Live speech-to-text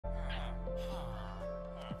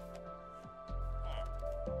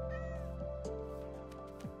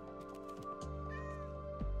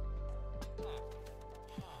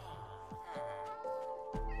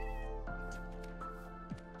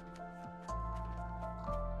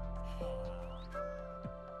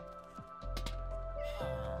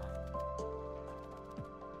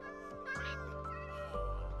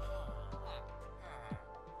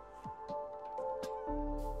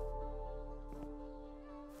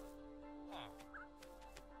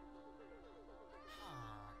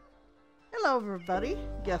Hello everybody.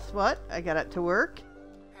 Guess what? I got it to work.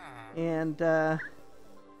 And so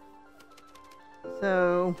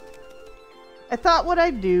I thought what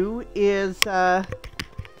I'd do is because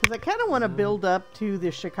I kind of want to build up to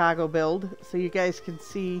the Chicago build so you guys can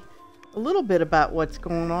see a little bit about what's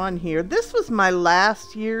going on here. This was my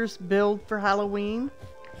last year's build for Halloween.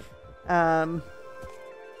 It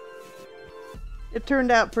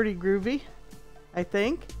turned out pretty groovy, I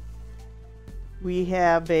think. We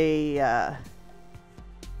have a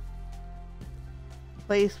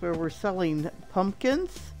place where we're selling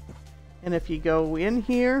pumpkins, and if you go in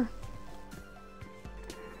here,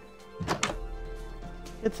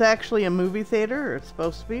 it's actually a movie theater, or it's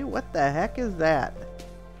supposed to be. What the heck is that?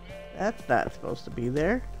 That's not supposed to be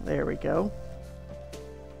there. There we go.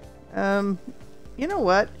 You know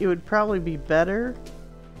what? It would probably be better,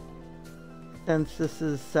 since this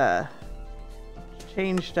is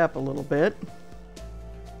changed up a little bit,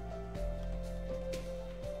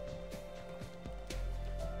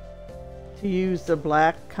 to use the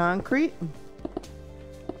black concrete.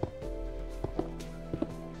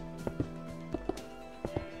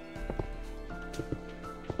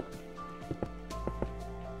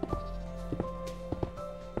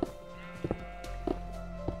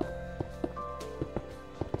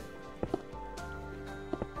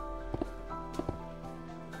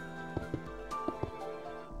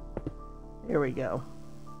 There we go.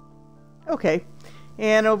 Okay,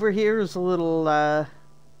 and over here is a little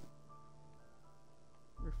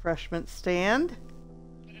refreshment stand.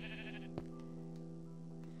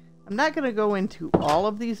 I'm not going to go into all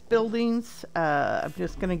of these buildings. I'm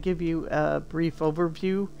just going to give you a brief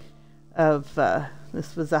overview of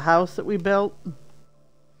this was a house that we built.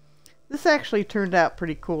 This actually turned out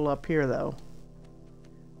pretty cool up here though.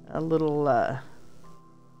 A little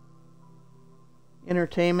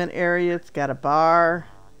entertainment area. It's got a bar,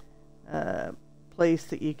 place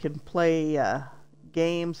that you can play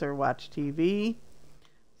games or watch TV.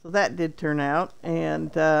 So that did turn out,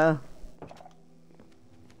 and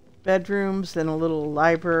bedrooms and a little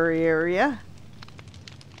library area.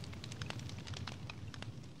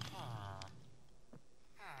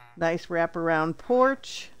 Nice wraparound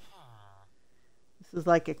porch. This is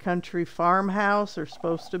like a country farmhouse, or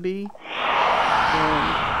supposed to be.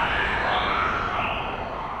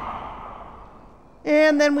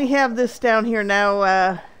 And then we have this down here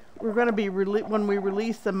now. We're going to be, when we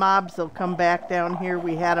release the mobs, they'll come back down here.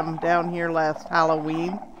 We had them down here last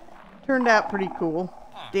Halloween. Turned out pretty cool.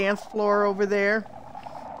 Dance floor over there.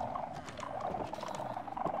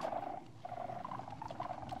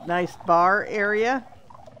 Nice bar area.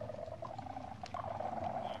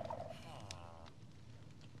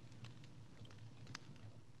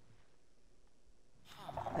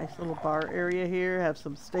 Nice little bar area here. Have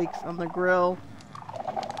some steaks on the grill.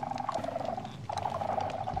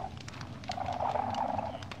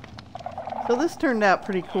 So this turned out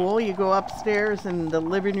pretty cool. You go upstairs and the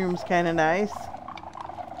living room's kind of nice.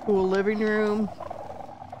 Cool living room.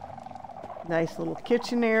 Nice little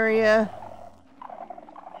kitchen area.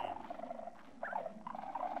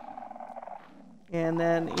 And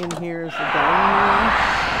then in here is the dining room.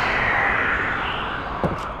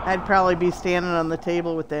 I'd probably be standing on the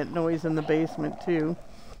table with that noise in the basement too.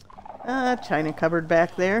 China cupboard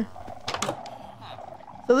back there.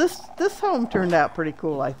 So this home turned out pretty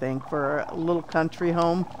cool, I think, for a little country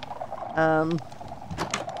home.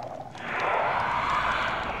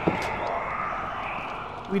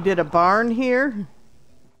 We did a barn here.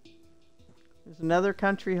 There's another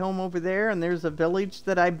country home over there, and there's a village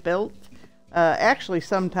that I built actually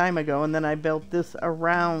some time ago, and then I built this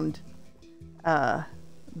around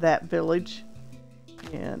that village.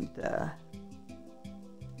 And it's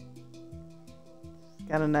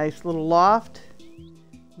got a nice little loft.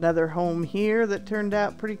 Another home here that turned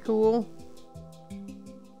out pretty cool.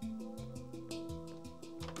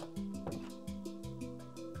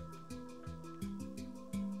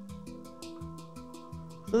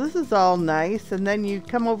 So this is all nice, and then you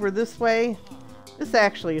come over this way. This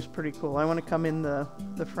actually is pretty cool. I want to come in the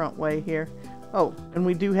front way here. Oh, and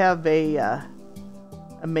we do have a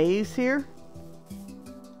maze here.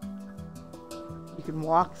 You can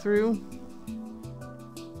walk through.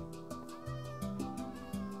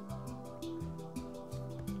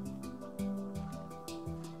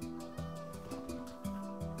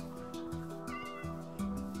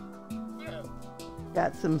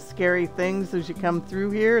 Got some scary things as you come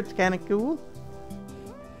through here. It's kind of cool.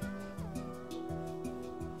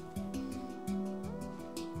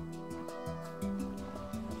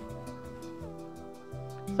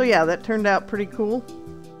 So yeah, that turned out pretty cool.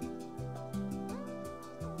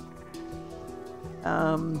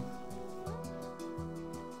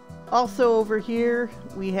 Also over here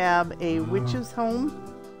we have a witch's home.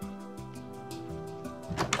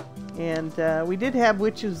 And we did have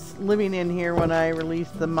witches living in here when I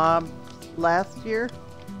released the mob last year.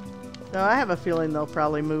 So I have a feeling they'll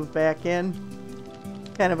probably move back in.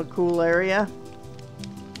 Kind of a cool area.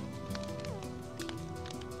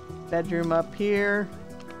 Bedroom up here.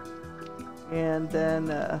 And then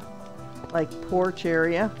like porch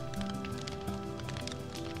area.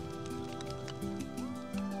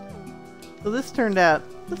 So this turned out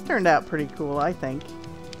pretty cool, I think.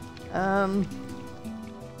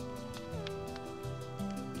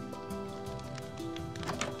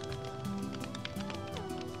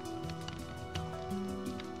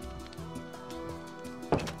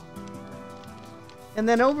 And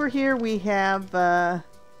then over here we have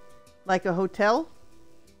like a hotel.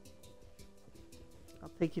 I'll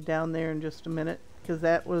take you down there in just a minute, because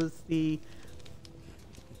that was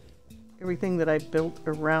everything that I built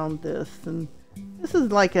around this. And this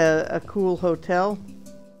is like a cool hotel.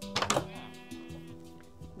 A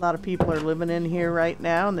lot of people are living in here right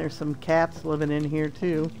now, and there's some cats living in here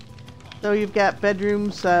too. So you've got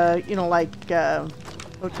bedrooms, you know, like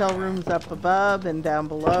hotel rooms up above and down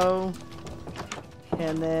below.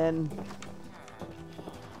 And then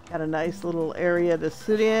got a nice little area to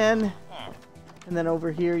sit in. And then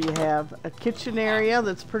over here you have a kitchen area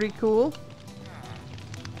that's pretty cool.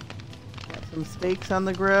 Got some steaks on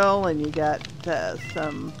the grill, and you got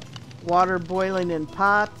some water boiling in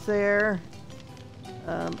pots there.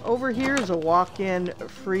 Over here is a walk-in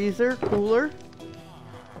freezer cooler.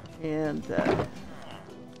 And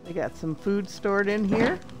they got some food stored in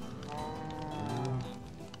here.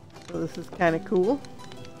 So this is kind of cool.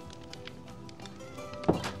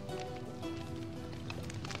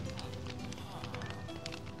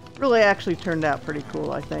 Really actually turned out pretty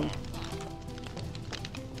cool, I think.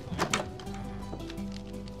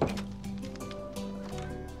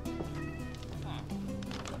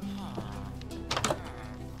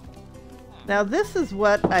 Now this is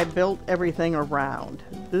what I built everything around.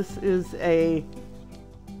 This is a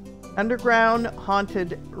underground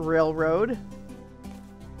haunted railroad.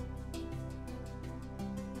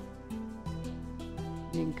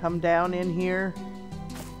 You can come down in here.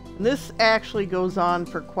 And this actually goes on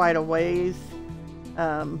for quite a ways.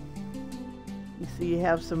 You see you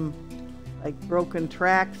have some like broken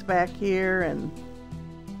tracks back here, and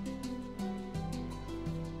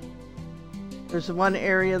there's one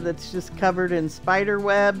area that's just covered in spider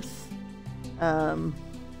webs.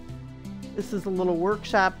 This is a little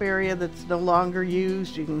workshop area that's no longer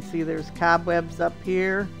used. You can see there's cobwebs up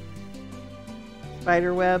here,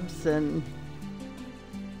 spider webs, and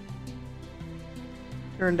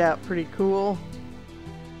turned out pretty cool.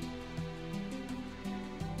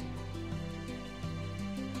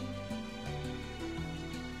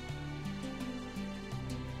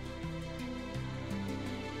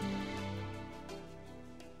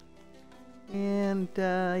 And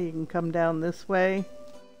you can come down this way.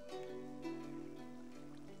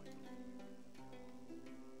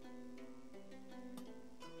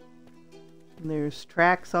 And there's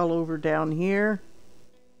tracks all over down here.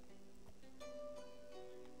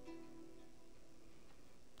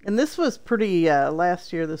 And this was pretty,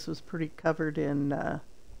 last year this was pretty covered in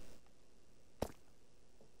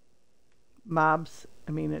mobs.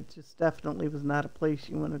 I mean, it just definitely was not a place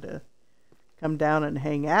you wanted to come down and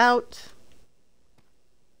hang out.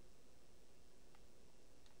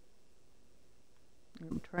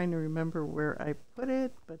 I'm trying to remember where I put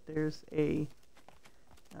it, but there's a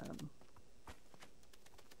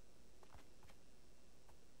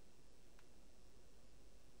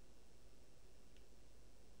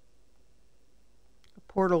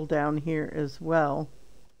portal down here as well.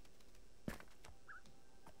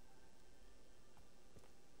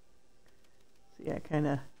 So yeah,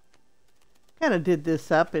 kind of did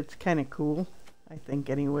this up. It's kind of cool, I think,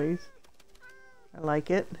 anyways. I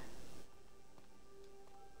like it.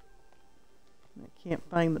 I can't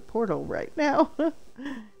find the portal right now.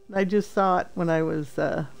 I just saw it when I was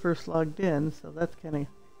first logged in, so that's kind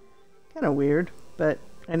of weird, but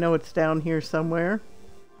I know it's down here somewhere.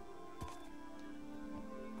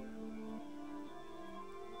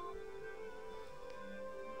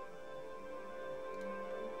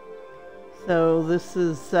 So this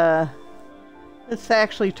is this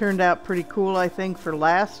actually turned out pretty cool, I think, for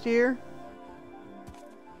last year.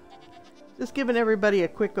 Just giving everybody a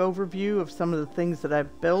quick overview of some of the things that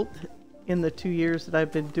I've built in the 2 years that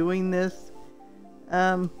I've been doing this.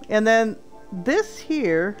 And then this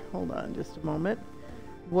here, hold on just a moment,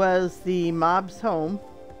 was the mob's home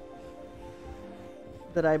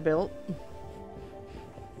that I built.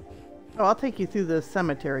 Oh, I'll take you through the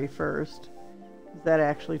cemetery first. That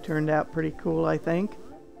actually turned out pretty cool, I think.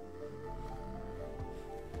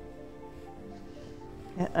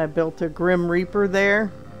 I built a Grim Reaper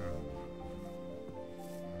there.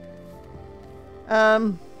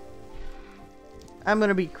 I'm going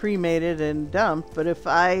to be cremated and dumped, but if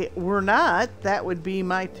I were not, that would be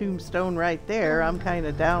my tombstone right there. I'm kind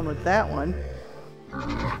of down with that one.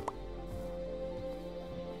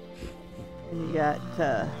 You got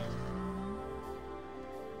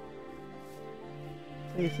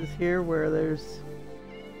places here where there's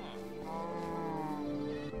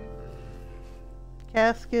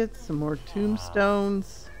caskets, some more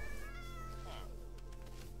tombstones.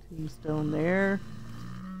 Tombstone there.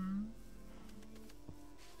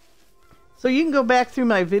 So you can go back through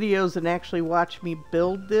my videos and actually watch me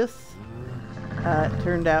build this. It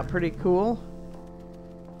turned out pretty cool.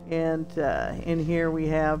 And in here we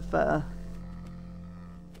have some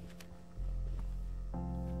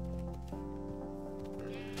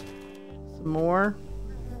more.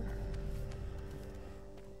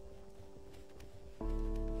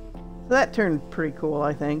 So that turned pretty cool,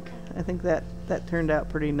 I think. I think that turned out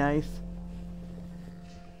pretty nice.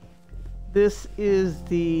 This is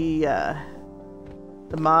the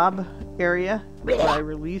mob area that I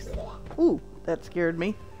released. Ooh, that scared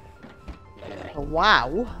me. Oh,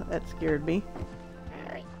 wow, that scared me.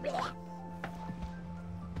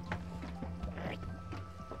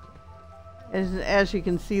 As you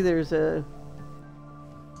can see, there's a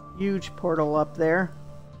huge portal up there.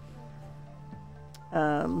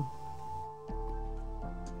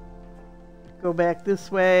 Go back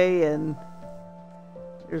this way and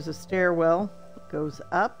there's a stairwell that goes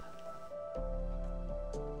up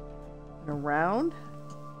and around.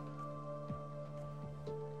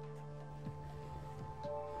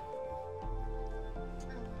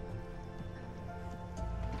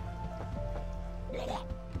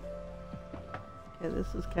 Okay,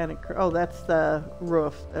 this is kind of... Oh, that's the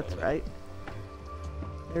roof. That's right.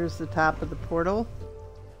 There's the top of the portal.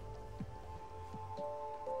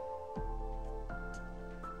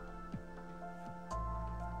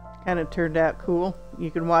 Kind of turned out cool.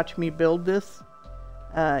 You can watch me build this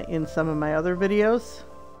in some of my other videos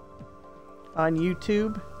on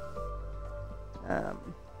YouTube.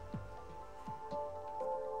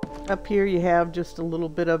 Up here you have just a little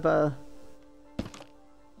bit of a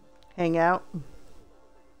hangout.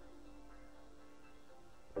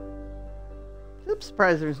 I'm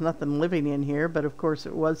surprised there's nothing living in here, but of course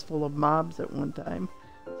it was full of mobs at one time.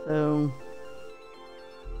 So,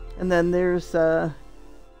 and then there's a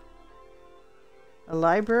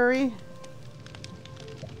library.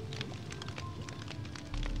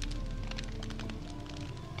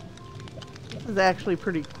 This is actually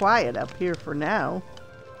pretty quiet up here for now.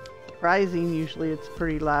 Surprising, usually it's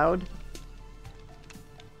pretty loud.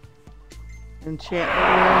 Enchantment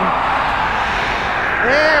room.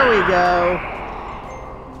 There we go.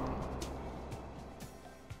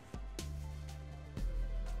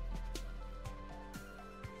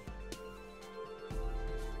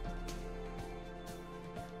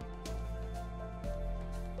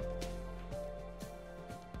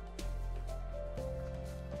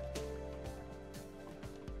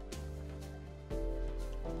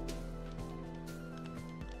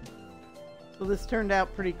 So this turned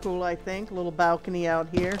out pretty cool, I think. A little balcony out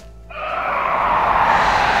here.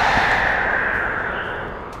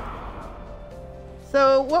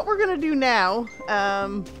 So what we're going to do now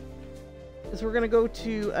is we're going to go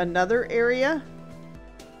to another area.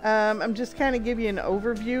 I'm just kind of give you an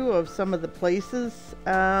overview of some of the places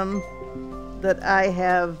that I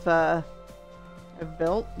have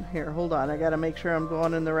built. Here, hold on. I got to make sure I'm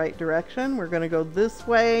going in the right direction. We're going to go this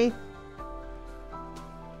way.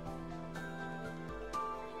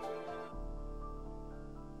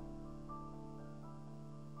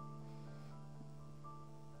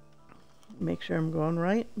 Make sure I'm going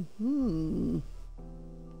right. Nope,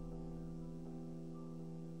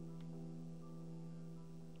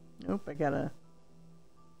 I gotta...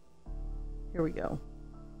 Here we go.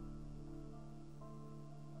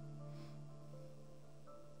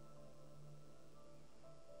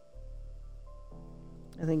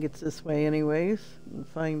 I think it's this way anyways. We'll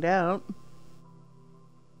find out.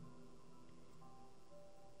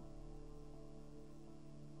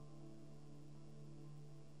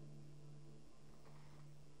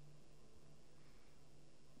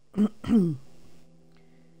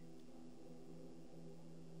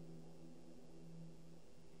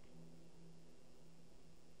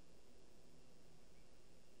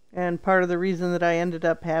 And part of the reason that I ended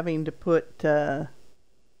up having to put the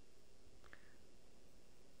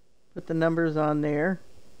numbers on there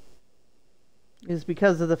is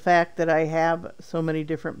because of the fact that I have so many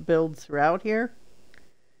different builds throughout here.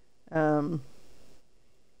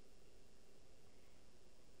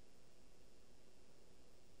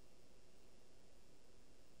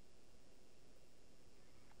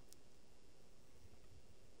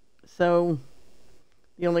 So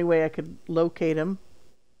the only way I could locate them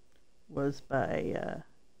was by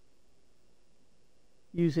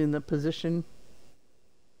using the position.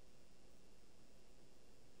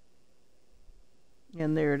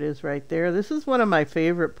 And there it is right there. This is one of my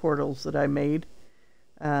favorite portals that I made.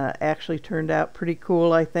 Actually turned out pretty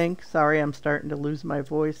cool, I think. Sorry, I'm starting to lose my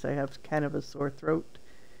voice. I have kind of a sore throat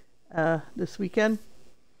this weekend.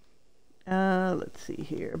 Let's see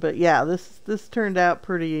here. But yeah, this turned out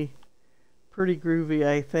pretty groovy,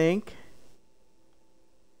 I think.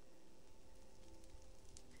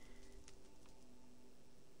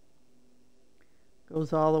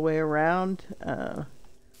 Goes all the way around.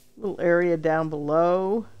 Little area down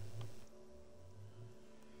below.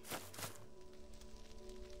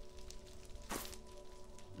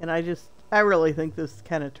 And I really think this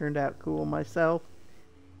kind of turned out cool myself.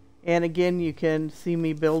 And again, you can see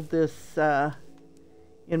me build this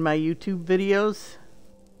in my YouTube videos.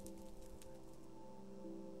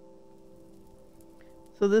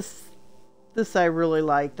 So this I really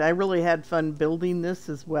liked. I really had fun building this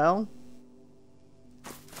as well.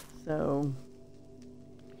 So,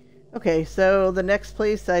 okay, so the next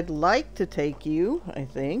place I'd like to take you, I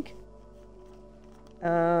think,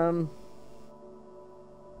 we'll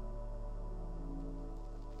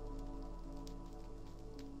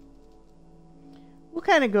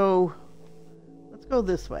kind of go, let's go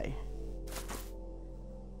this way.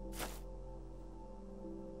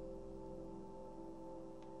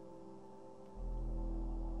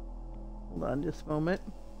 Hold on just a moment.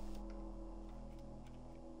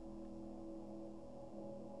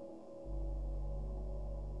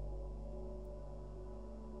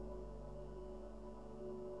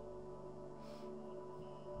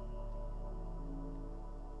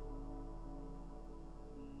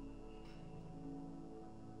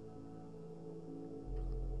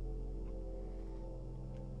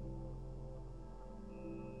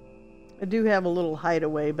 I do have a little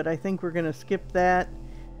hideaway, but I think we're going to skip that.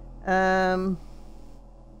 And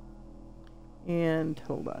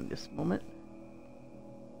hold on just a moment.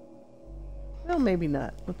 Well, maybe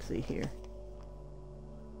not. Let's see here.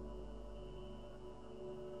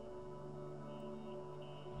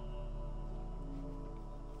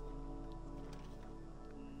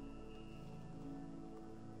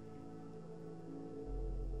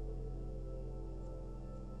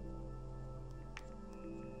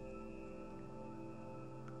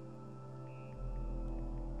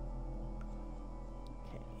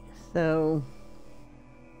 So,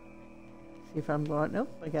 see if I'm going, nope,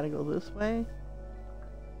 I gotta go this way.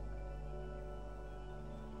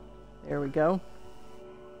 There we go.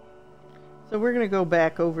 So we're gonna go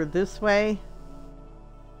back over this way.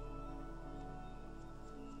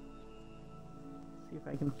 See if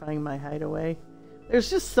I can find my hideaway. There's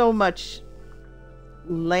just so much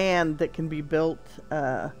land that can be built,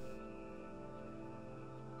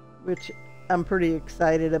 which I'm pretty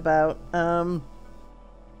excited about.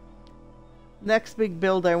 Next big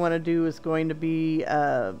build I want to do is going to be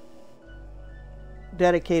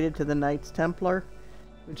dedicated to the Knights Templar,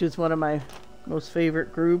 which is one of my most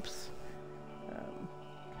favorite groups.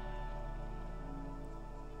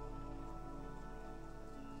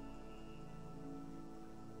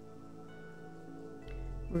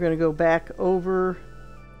 We're going to go back over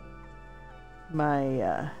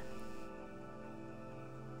my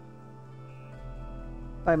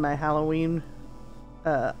by my Halloween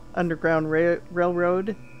Underground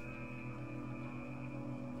Railroad.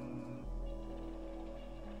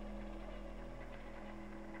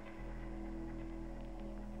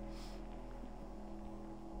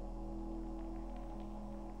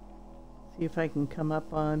 See if I can come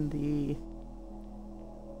up on the...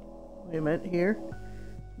 Wait a minute here.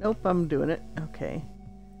 Nope, I'm doing it. Okay.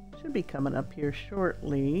 Should be coming up here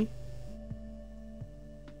shortly.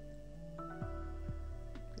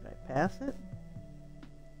 Did I pass it?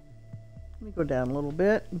 Let me go down a little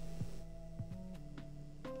bit.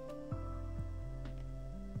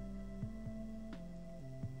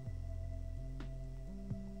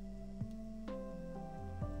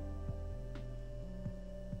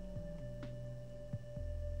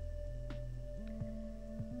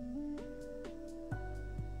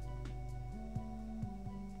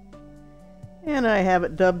 And I have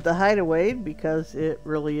it dubbed the Hideaway because it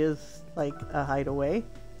really is like a hideaway.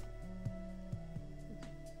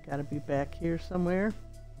 Gotta be back here somewhere.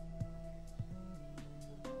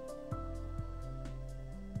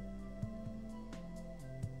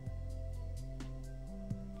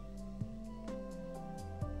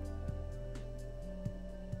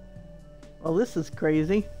 Well, this is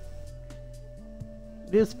crazy.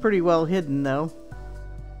 It is pretty well hidden, though.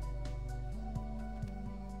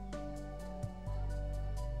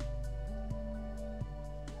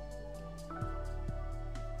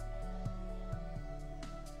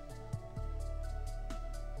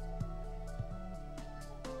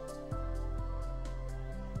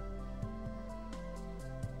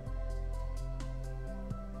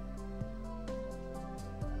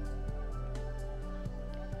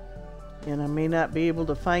 And I may not be able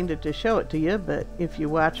to find it to show it to you, but if you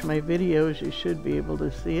watch my videos, you should be able to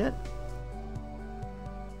see it.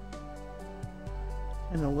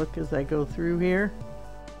 And I'll look as I go through here.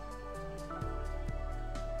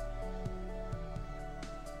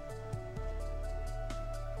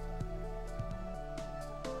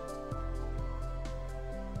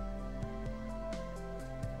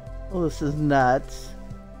 Well, this is nuts.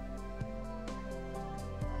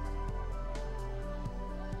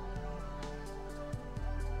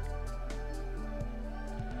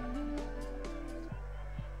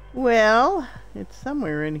 Well, it's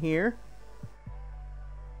somewhere in here.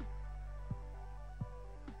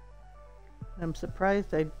 I'm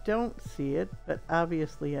surprised I don't see it, but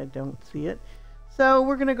obviously I don't see it. So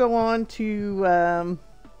we're going to go on to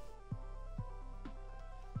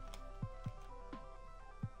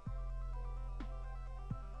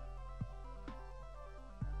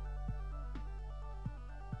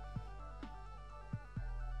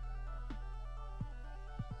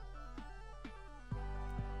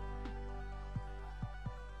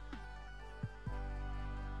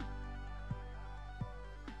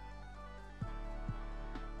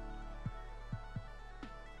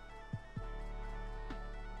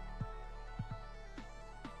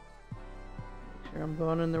sure I'm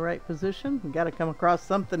going in the right position. We got to come across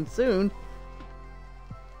something soon.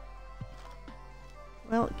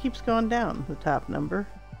 Well, it keeps going down, the top number.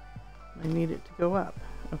 I need it to go up.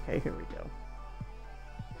 Okay, here we go.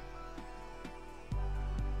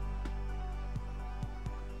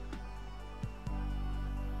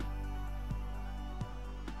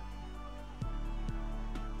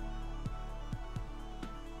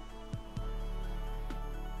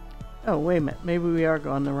 Oh, wait a minute. Maybe we are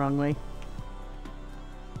going the wrong way.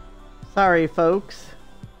 Sorry, folks.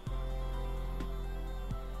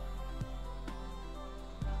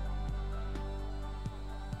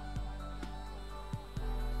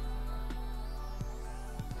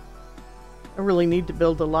 I really need to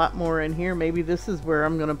build a lot more in here. Maybe this is where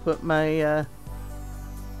I'm going to put my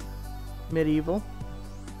medieval.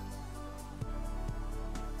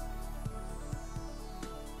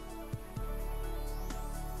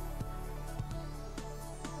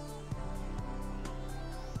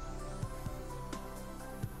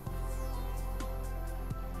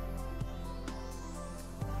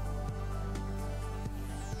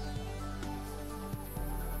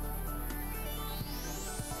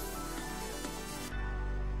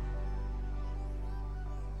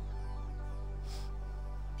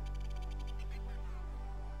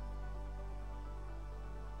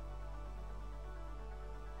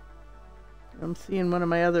 I'm seeing one of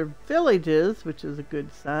my other villages, which is a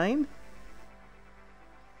good sign.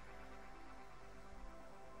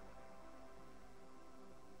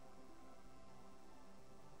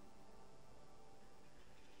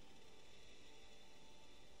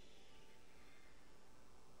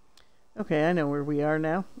 Okay, I know where we are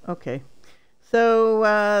now. Okay.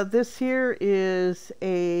 So this here is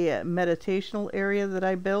a meditational area that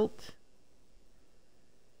I built.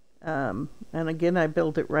 And again, I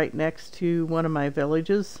built it right next to one of my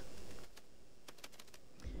villages.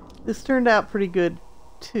 This turned out pretty good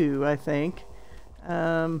too, I think.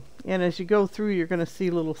 And as you go through, you're going to see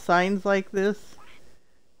little signs like this.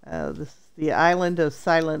 This is the Island of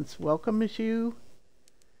Silence welcomes you.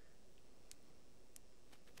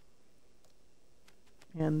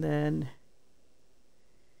 And then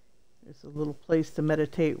there's a little place to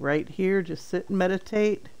meditate right here. Just sit and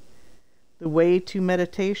meditate. The way to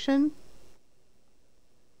meditation.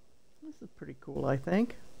 This is pretty cool, I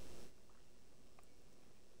think.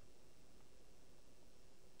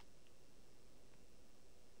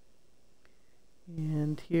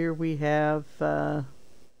 And here we have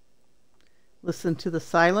listen to the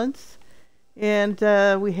silence. And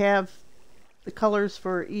we have the colors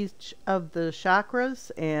for each of the chakras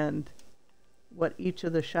and what each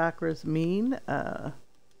of the chakras mean.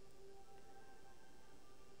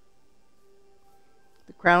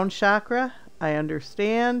 The crown chakra, I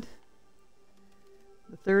understand.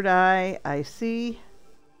 The third eye, I see.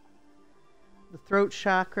 The throat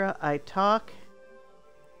chakra, I talk.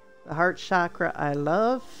 The heart chakra, I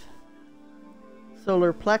love.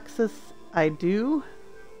 Solar plexus, I do.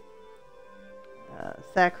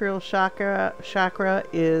 Sacral chakra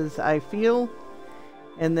is I feel,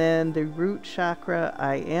 and then the root chakra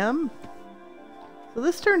I am. So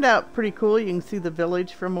this turned out pretty cool. You can see the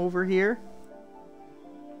village from over here,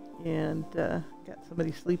 and got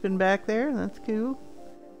somebody sleeping back there. That's cool.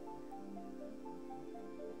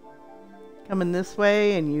 Coming this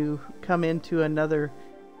way and you come into another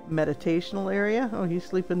meditational area. Oh, he's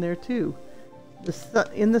sleeping there too.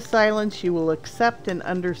 In the silence you will accept and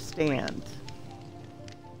understand.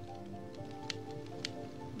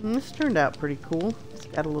 And this turned out pretty cool. It's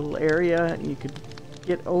got a little area and you could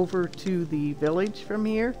get over to the village from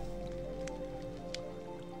here.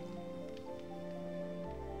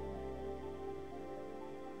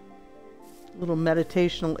 Little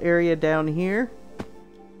meditational area down here.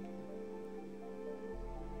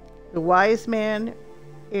 The wise man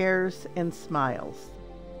errs and smiles.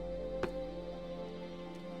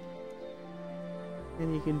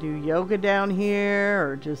 And you can do yoga down here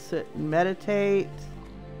or just sit and meditate.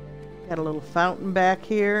 Got a little fountain back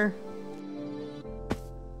here.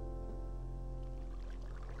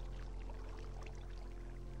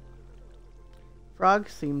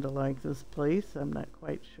 Frogs seem to like this place. I'm not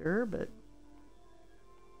quite sure, but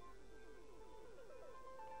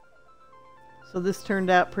so this turned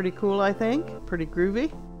out pretty cool, I think. Pretty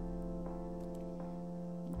groovy.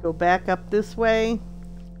 Go back up this way.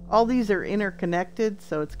 All these are interconnected,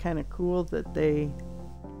 so it's kind of cool that they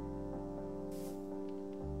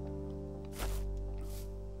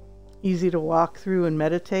easy to walk through and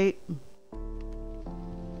meditate.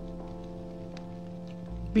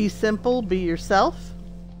 Be simple, be yourself.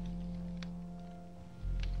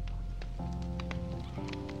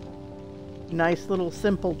 Nice little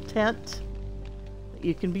simple tent.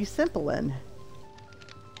 You can be simple in.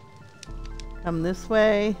 Come this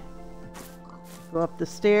way, go up the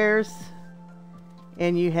stairs,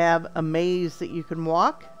 and you have a maze that you can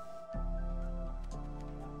walk.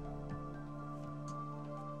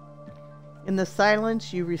 In the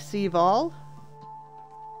silence, you receive all.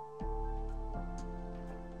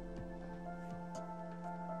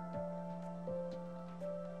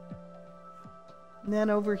 And then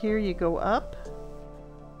over here, you go up.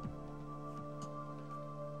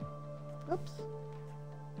 Oops.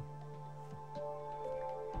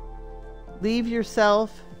 Leave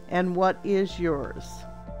yourself and what is yours.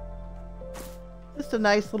 Just a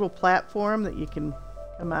nice little platform that you can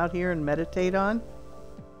come out here and meditate on.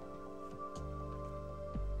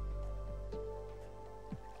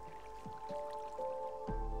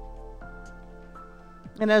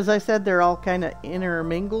 And as I said, they're all kind of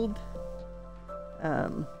intermingled.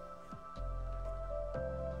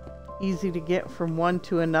 Easy to get from one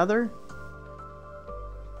to another.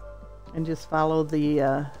 And just follow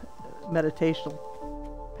the meditational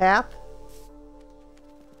path.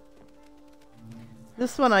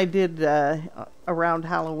 This one I did around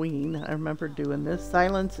Halloween. I remember doing this.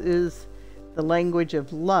 Silence is the language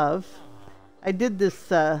of love. I did this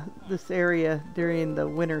this area during the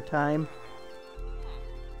winter time.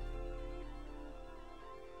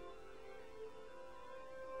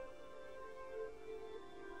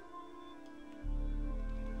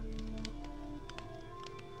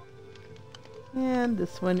 And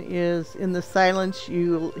this one is in the silence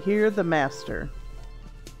you'll hear the master.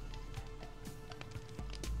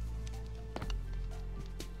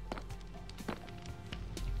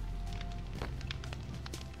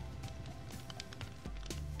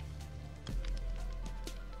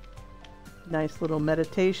 Nice little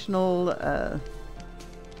meditational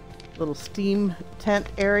little steam tent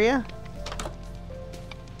area.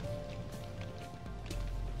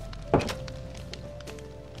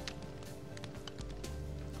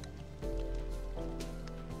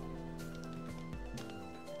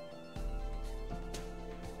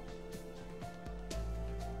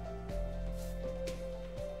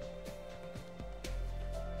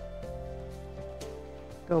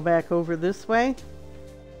 Go back over this way.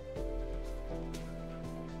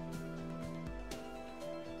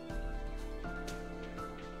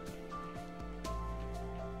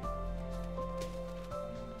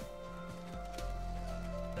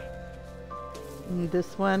 And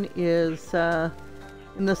this one is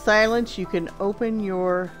in the silence you can open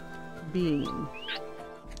your being.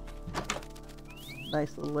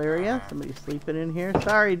 Nice little area. Somebody's sleeping in here.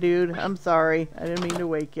 Sorry, dude. I'm sorry. I didn't mean to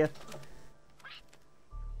wake you.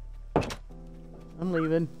 I'm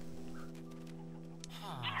leaving.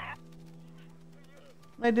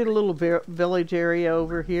 I did a little village area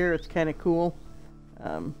over here. It's kind of cool.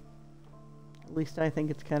 At least I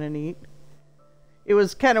think it's kind of neat. It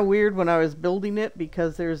was kind of weird when I was building it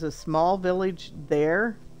because there's a small village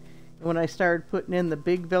there When I started putting in the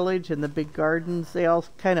big village and the big gardens, they all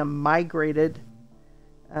kind of migrated.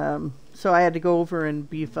 So I had to go over and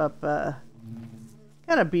beef up that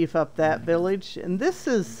village. And this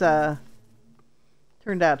is turned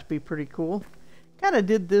out to be pretty cool. Kind of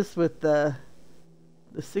did this with the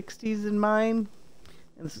 60s in mind.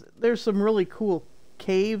 And there's some really cool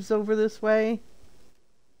caves over this way.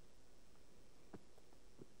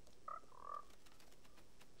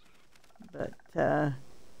 But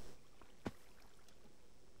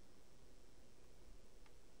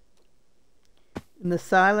in the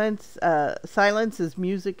silence is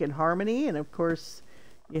music and harmony, and of course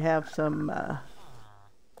you have some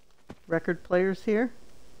record players here.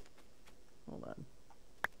 Hold on.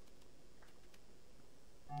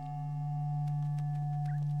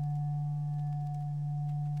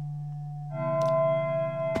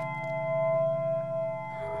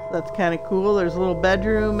 So that's kind of cool. There's a little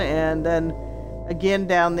bedroom, and then again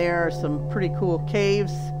down there are some pretty cool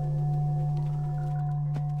caves.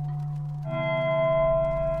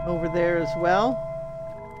 Over there as well.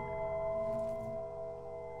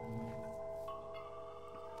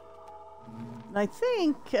 And I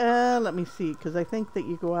think, let me see, because I think that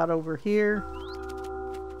you go out over here.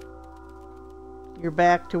 You're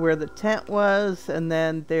back to where the tent was, and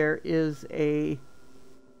then there is a...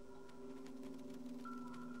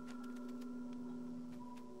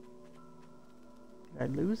 Did I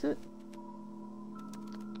lose it?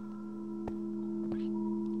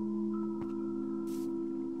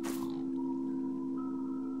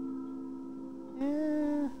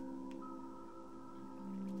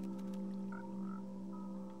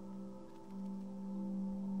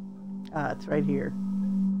 It's right here.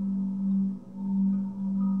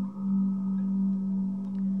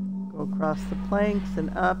 Go across the planks and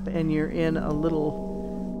up, and you're in a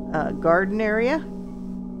little garden area.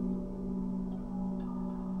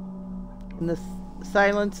 And the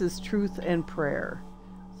silence is truth and prayer.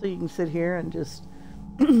 So you can sit here and just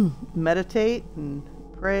meditate and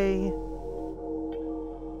pray.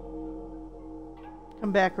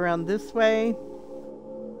 Come back around this way.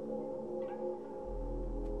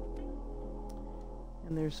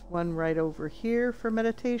 And there's one right over here for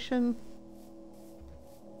meditation.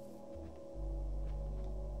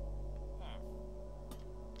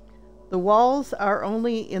 The walls are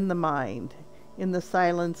only in the mind. In the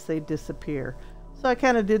silence, they disappear. So I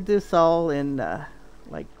kind of did this all in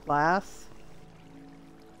like glass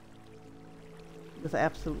with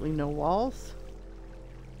absolutely no walls.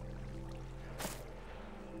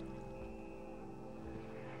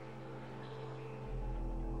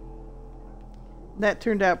 That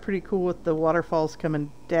turned out pretty cool with the waterfalls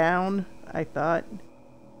coming down, I thought.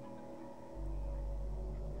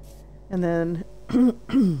 And then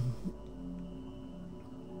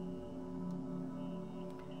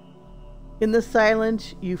in the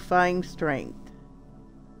silence, you find strength.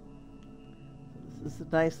 This is a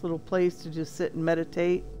nice little place to just sit and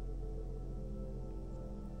meditate.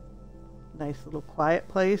 Nice little quiet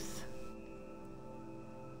place.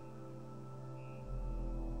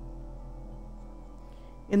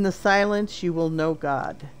 In the silence, you will know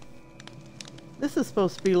God. This is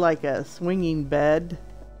supposed to be like a swinging bed.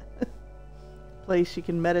 Place you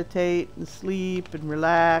can meditate and sleep and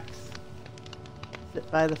relax. Sit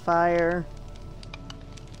by the fire.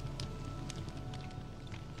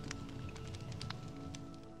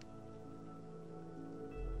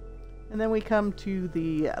 And then we come to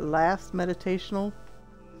the last meditational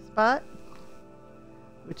spot,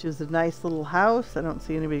 which is a nice little house. I don't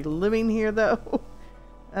see anybody living here though.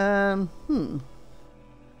 I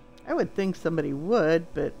would think somebody would,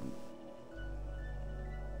 but...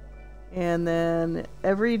 And then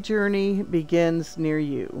every journey begins near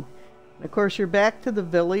you. And of course, you're back to the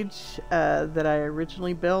village that I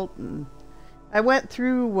originally built. And I went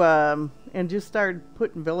through and just started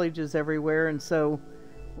putting villages everywhere. And so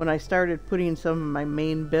when I started putting some of my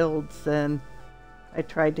main builds, then I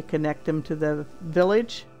tried to connect them to the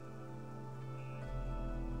villages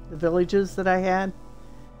that I had.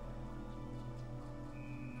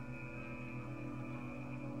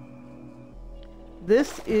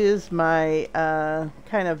 This is my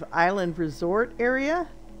kind of island resort area.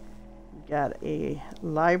 We've got a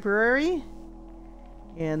library,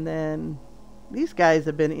 and then these guys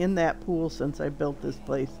have been in that pool since I built this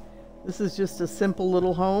place. This is just a simple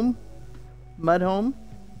little home, mud home.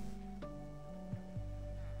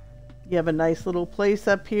 You have a nice little place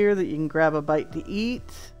up here that you can grab a bite to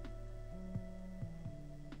eat.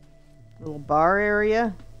 Little bar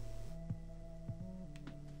area.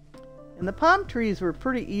 And the palm trees were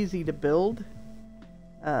pretty easy to build.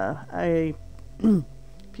 If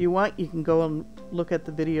you want, you can go and look at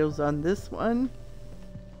the videos on this one.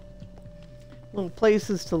 Little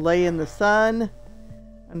places to lay in the sun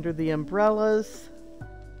under the umbrellas.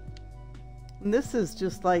 And this is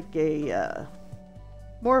just like a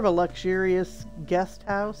more of a luxurious guest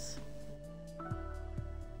house.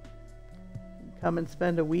 Come and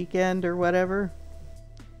spend a weekend or whatever.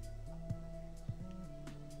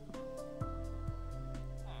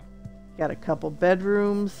 Got a couple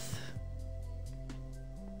bedrooms.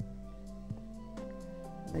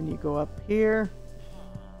 Then you go up here.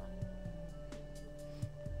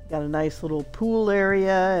 Got a nice little pool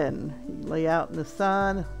area, and you lay out in the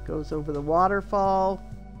sun. Goes over the waterfall.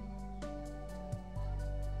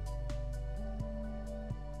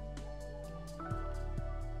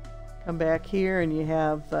 Come back here and you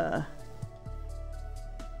have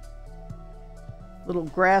little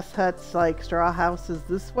grass huts like straw houses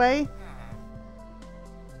this way.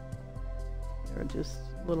 They're just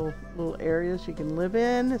little areas you can live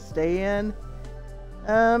in, stay in.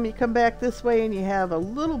 You come back this way and you have a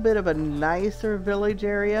little bit of a nicer village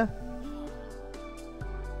area.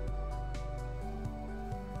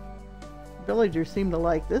 Villagers seem to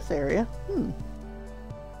like this area.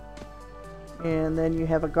 And then you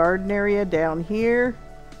have a garden area down here.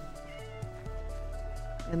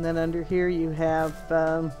 And then under here you have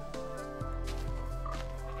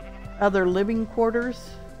other living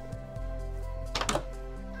quarters.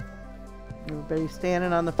 Everybody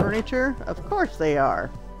standing on the furniture? Of course they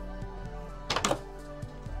are.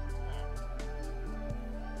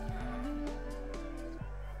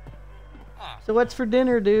 So what's for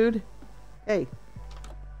dinner, dude? Hey.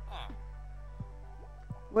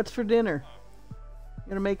 What's for dinner? You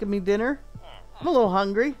gonna make me dinner? I'm a little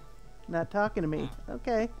hungry. Not talking to me.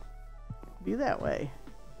 Okay. Be that way.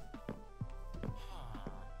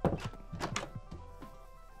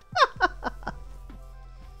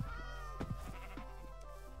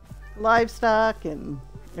 Livestock, and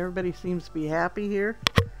everybody seems to be happy here.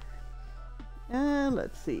 And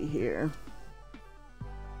let's see here.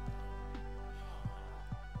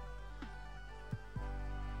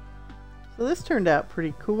 So this turned out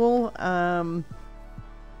pretty cool.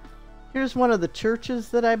 Here's one of the churches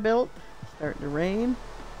that I built. It's starting to rain.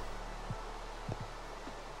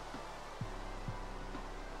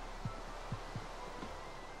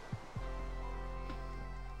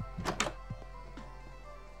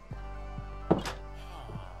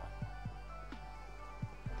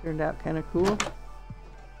 Turned out kind of cool.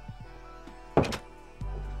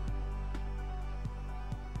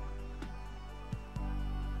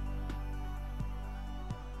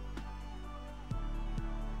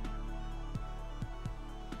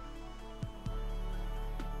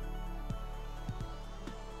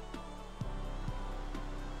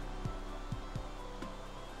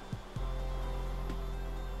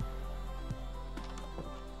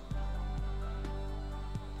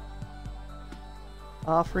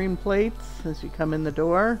 Offering plates as you come in the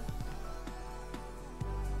door,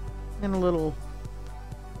 and a little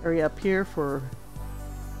area up here for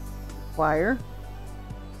choir.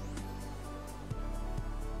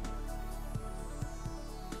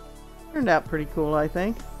 Turned out pretty cool, I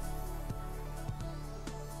think.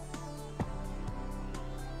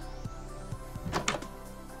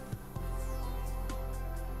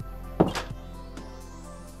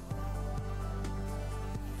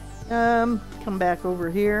 Come back over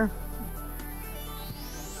here.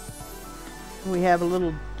 We have a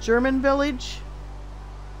little German village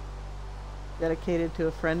dedicated to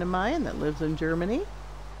a friend of mine that lives in Germany.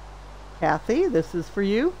 Kathy, this is for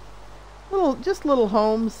you. Just little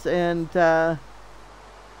homes, and turned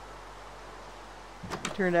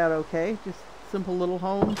out okay. Just simple little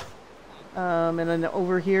homes. And then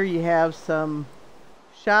over here you have some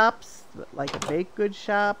shops, like a baked goods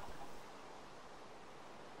shop.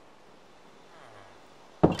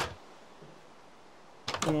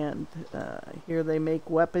 And here they make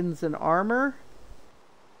weapons and armor.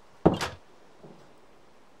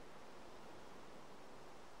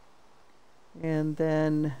 And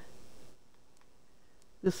then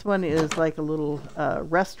this one is like a little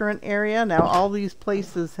restaurant area. Now all these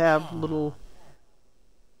places have little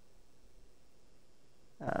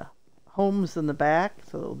homes in the back,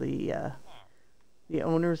 so the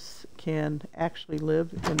owners can actually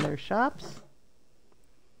live in their shops.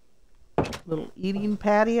 Little eating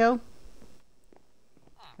patio.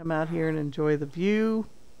 Come out here and enjoy the view.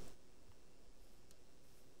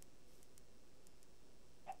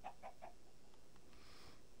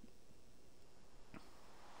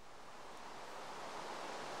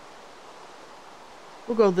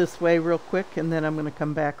 We'll go this way real quick, and then I'm going to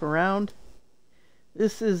come back around.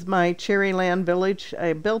 This is my Cherryland village.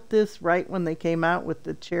 I built this right when they came out with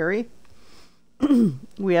the cherry.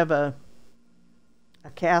 We have a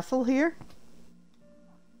castle here.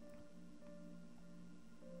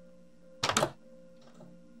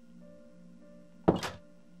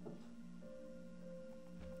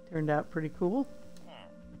 Turned out pretty cool.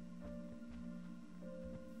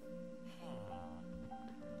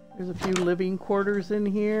 There's a few living quarters in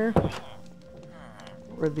here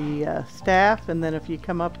for the staff, and then if you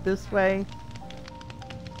come up this way,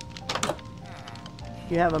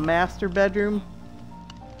 you have a master bedroom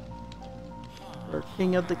for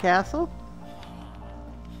king of the castle.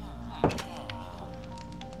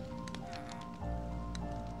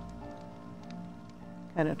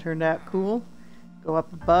 Kind of turned out cool. Go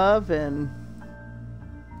up above and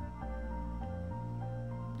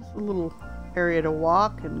just a little area to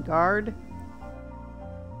walk and guard.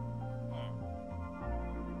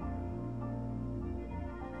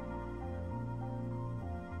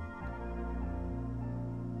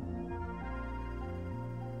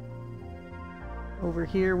 Over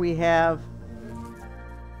here we have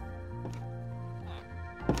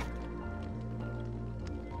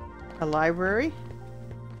a library.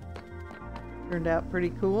 Turned out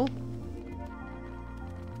pretty cool.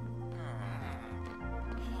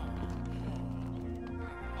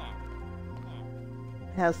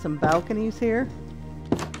 Has some balconies here.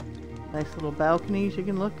 Nice little balconies you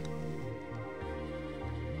can look.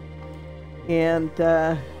 And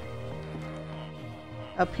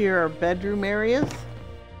up here are bedroom areas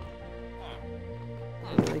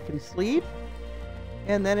where they can sleep.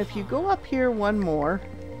 And then if you go up here one more,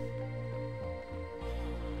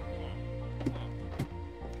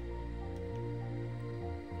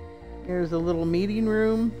 there's a little meeting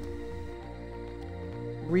room,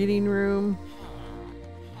 reading room.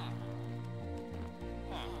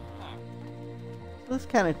 So this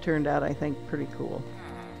kind of turned out, I think, pretty cool.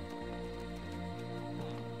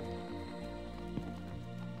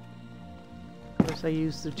 Of course, I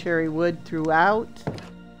used the cherry wood throughout.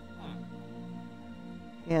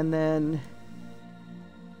 And then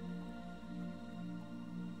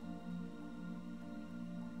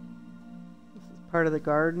part of the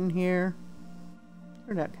garden here.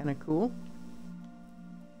 Turned out kind of cool.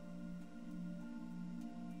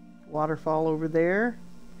 Waterfall over there.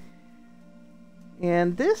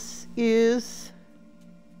 And this is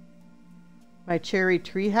my cherry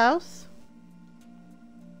tree house.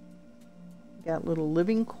 Got little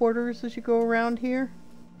living quarters as you go around here.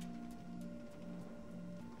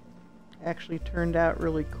 Actually turned out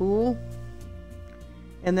really cool.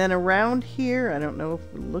 And then around here, I don't know if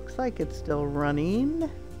it looks like it's still running.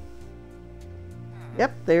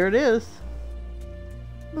 Yep, there it is.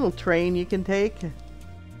 Little train you can take.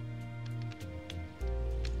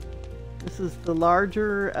 This is the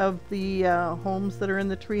larger of the homes that are in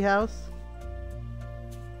the treehouse.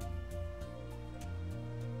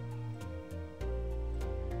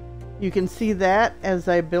 You can see that as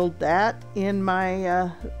I build that in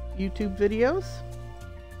my YouTube videos.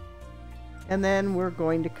 And then we're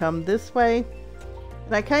going to come this way.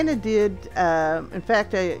 And I kind of did, in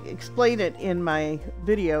fact, I explain it in my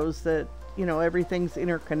videos that, you know, everything's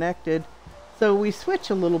interconnected. So we switch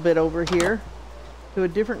a little bit over here to a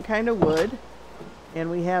different kind of wood. And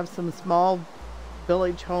we have some small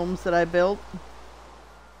village homes that I built.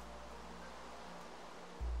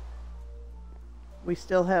 We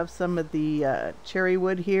still have some of the cherry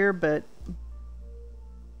wood here, but you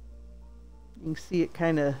can see it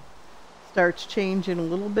kind of starts changing a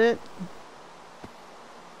little bit.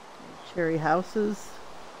 Cherry houses.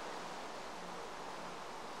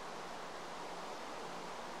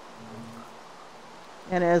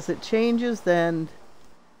 And as it changes, then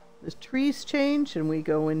the trees change and we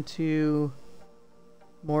go into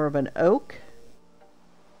more of an oak.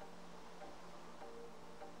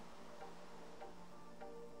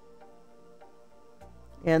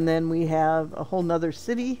 And then we have a whole nother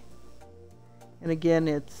city. And again,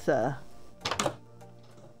 it's got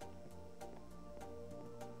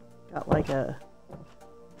like a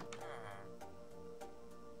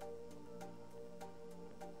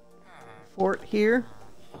fort here.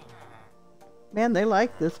 Man, they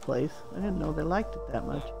like this place. I didn't know they liked it that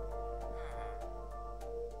much.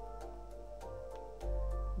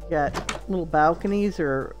 You got little balconies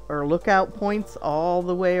or lookout points all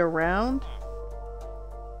the way around.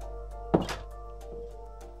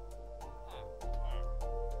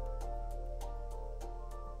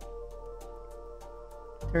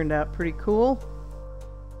 Turned out pretty cool.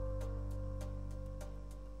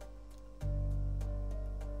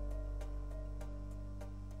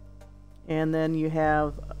 And then you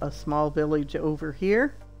have a small village over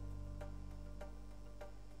here.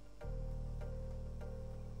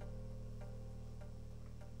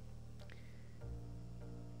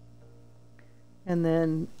 And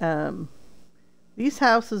then these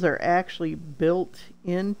houses are actually built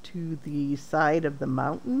into the side of the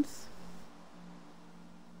mountains.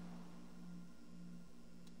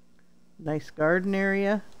 Nice garden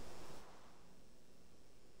area.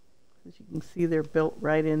 As you can see, they're built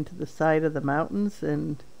right into the side of the mountains,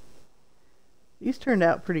 and these turned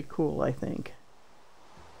out pretty cool, I think.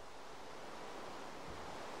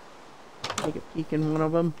 Take a peek in one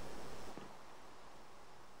of them.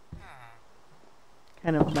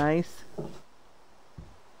 Kind of nice. You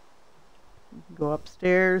can go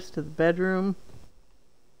upstairs to the bedroom.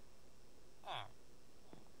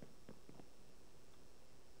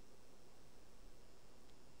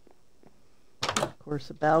 Of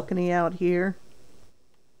course, a balcony out here.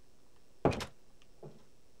 And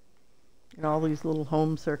all these little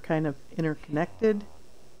homes are kind of interconnected.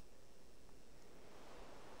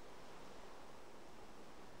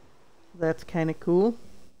 That's kind of cool.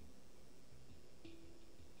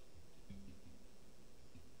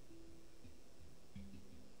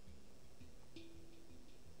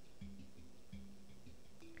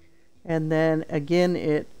 And then again,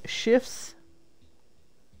 it shifts.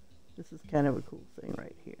 This is kind of a cool thing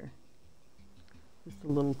right here. Just a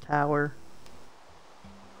little tower.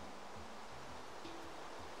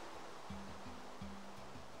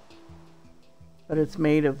 But it's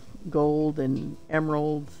made of gold and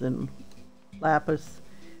emeralds and lapis.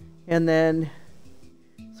 And then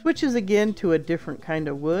switches again to a different kind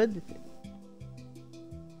of wood.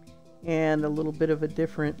 And a little bit of a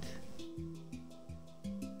different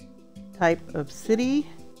type of city.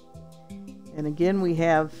 And again, we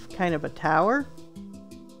have kind of a tower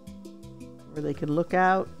where they can look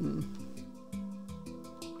out and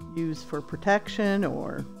use for protection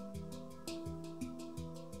or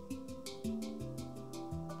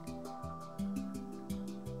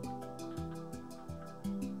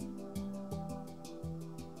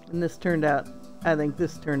and this turned out, I think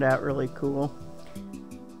this turned out really cool.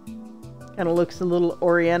 Kind of looks a little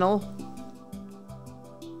oriental.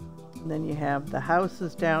 And then you have the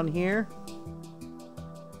houses down here.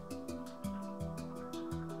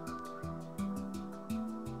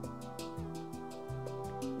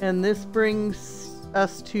 And this brings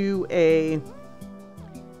us to a,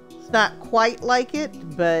 it's not quite like it,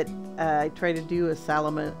 but I try to do a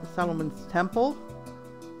Solomon's Temple.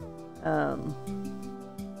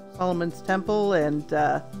 Solomon's Temple, and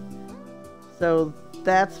so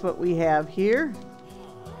that's what we have here.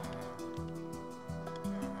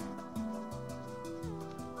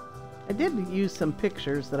 I did use some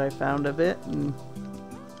pictures that I found of it, and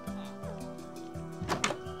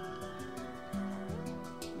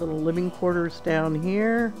little living quarters down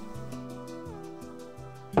here.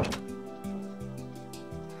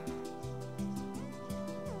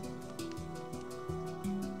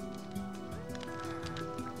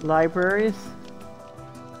 Libraries.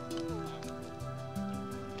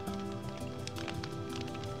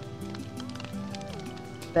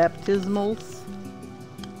 Baptismals.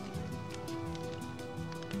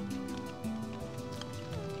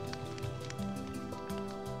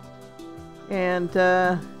 And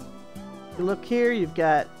you look here, you've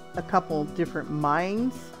got a couple different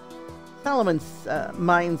mines. Solomon's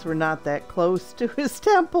mines were not that close to his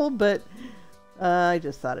temple, but I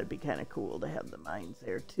just thought it'd be kind of cool to have the mines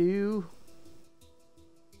there too.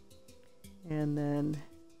 And then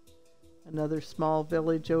another small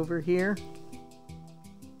village over here.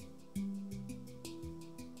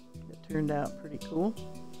 It turned out pretty cool.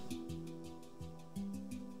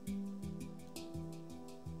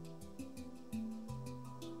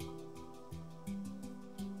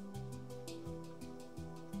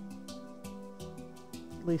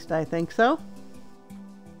 At least I think so.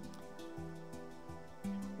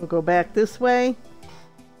 We'll go back this way.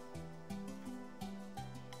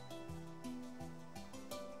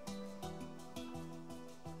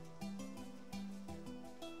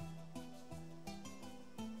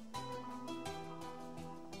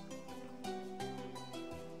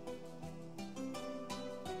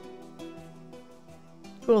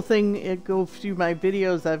 Cool thing, it go through my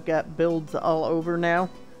videos, I've got builds all over now.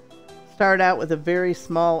 Start out with a very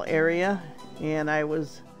small area, and I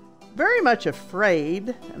was very much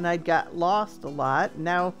afraid, and I got lost a lot.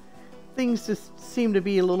 Now things just seem to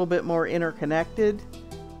be a little bit more interconnected,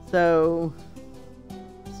 so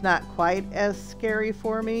it's not quite as scary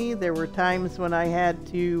for me. There were times when I had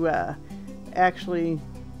to actually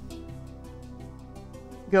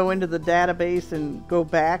go into the database and go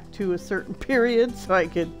back to a certain period so I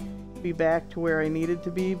could be back to where I needed to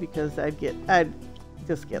be, because I'd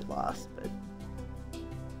just get lost. But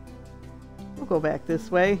we'll go back this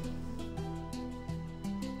way.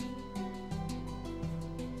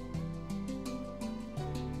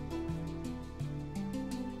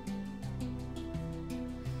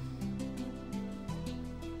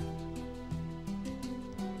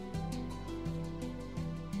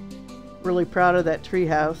 Really proud of that tree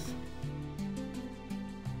house.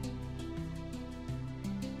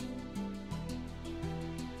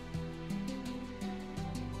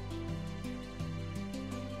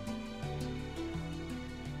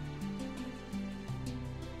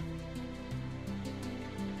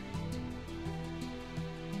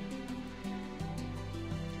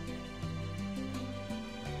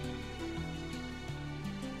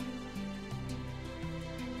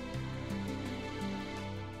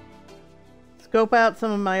 Scope out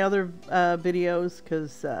some of my other videos,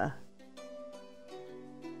 because it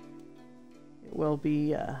will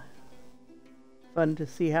be fun to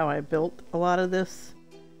see how I built a lot of this.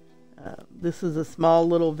 This is a small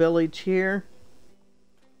little village here.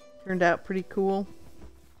 Turned out pretty cool.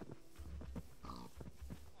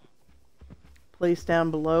 Place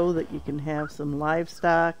down below that you can have some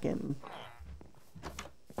livestock and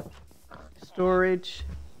storage.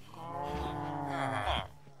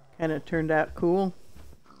 And it turned out cool.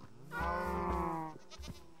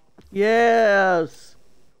 Yes!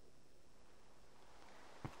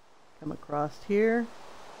 Come across here.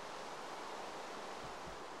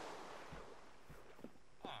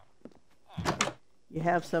 You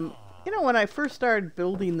have some, you know, when I first started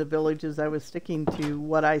building the villages, I was sticking to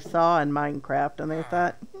what I saw in Minecraft, and I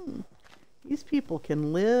thought, these people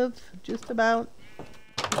can live just about,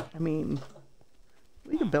 I mean,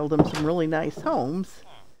 we could build them some really nice homes.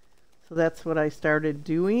 So that's what I started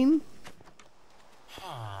doing.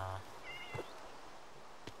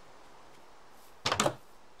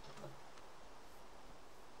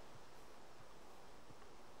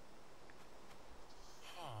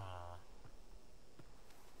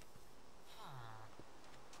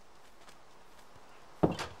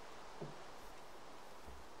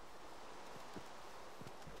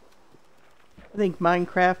 I think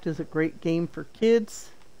Minecraft is a great game for kids.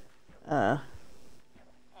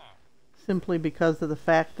 Simply because of the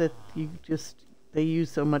fact that they use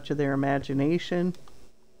so much of their imagination.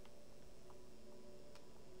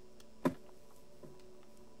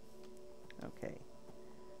 Okay.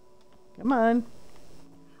 Come on.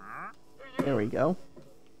 There we go.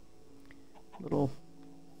 Little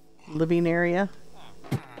living area.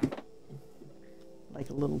 Like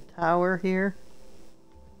a little tower here.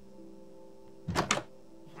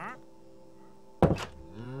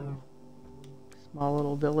 Small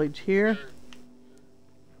little village here.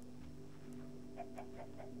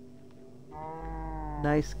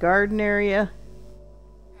 Nice garden area.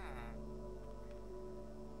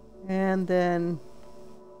 And then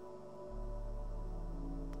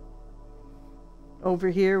over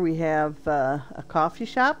here we have a coffee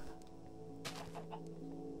shop.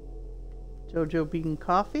 JoJo Bean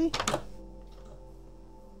Coffee.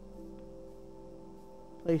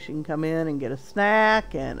 Place you can come in and get a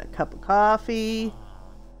snack and a cup of coffee.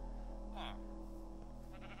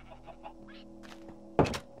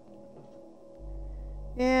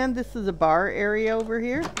 And this is a bar area over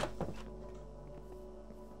here.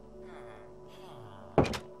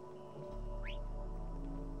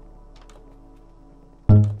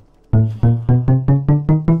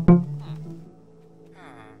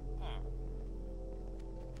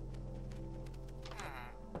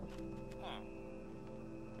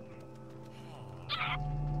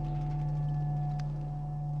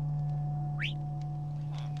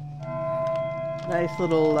 Nice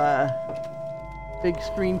little big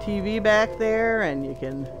screen TV back there, and you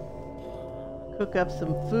can cook up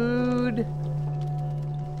some food,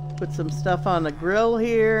 put some stuff on the grill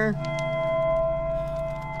here.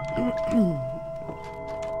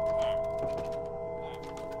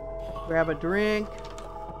 Grab a drink.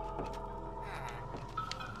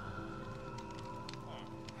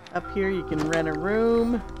 Up here you can rent a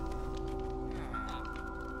room.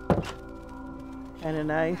 Kind of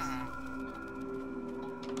nice.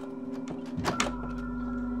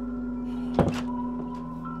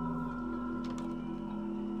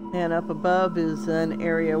 And up above is an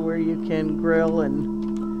area where you can grill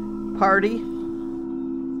and party.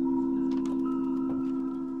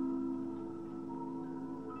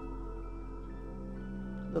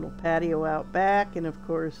 Little patio out back, and of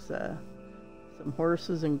course some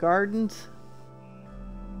horses and gardens.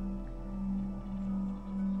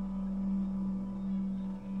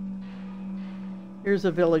 Here's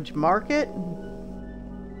a village market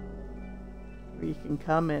where you can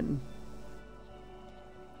come and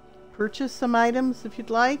purchase some items if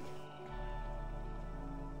you'd like.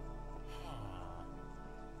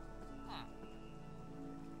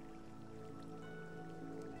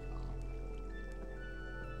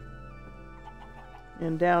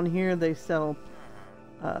 And down here they sell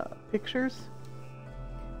pictures.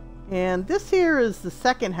 And this here is the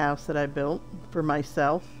second house that I built for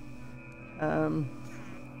myself. Got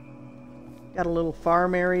a little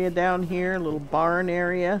farm area down here, a little barn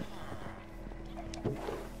area.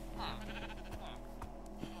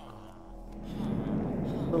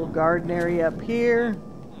 Little garden area up here.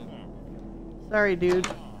 Sorry, dude.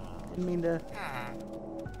 Didn't mean to.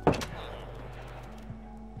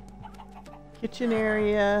 Kitchen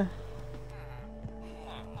area.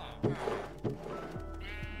 And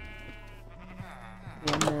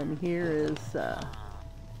then here is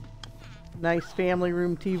nice family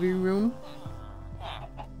room, TV room.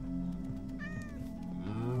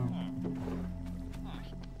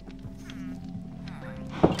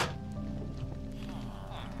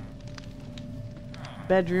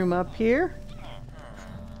 Bedroom up here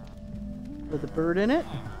with a bird in it.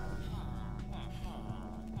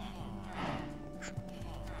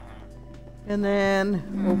 And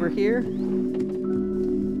then over here,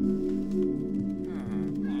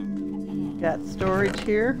 got storage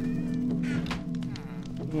here.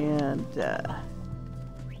 And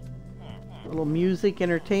little music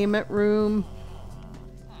entertainment room,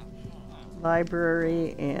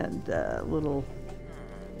 library, and little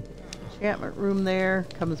enchantment room there.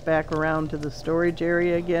 Comes back around to the storage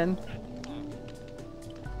area again.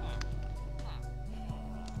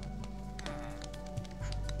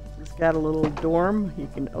 It's got a little dorm. You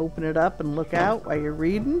can open it up and look out while you're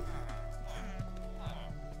reading.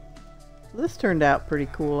 So this turned out pretty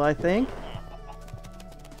cool, I think.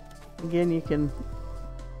 Again, you can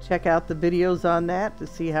check out the videos on that to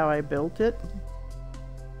see how I built it.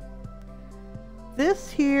 This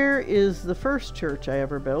here is the first church I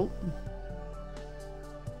ever built.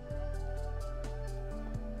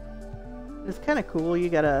 It's kind of cool. You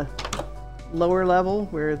got a lower level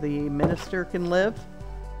where the minister can live.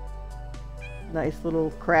 Nice little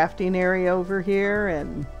crafting area over here,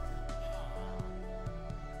 and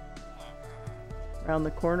around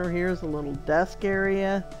the corner here is a little desk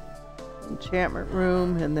area, enchantment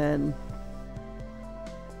room, and then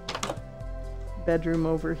bedroom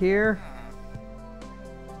over here.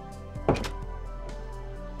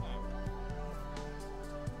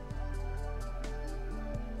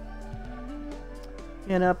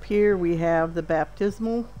 And up here we have the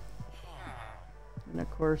baptismal, and of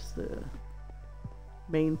course the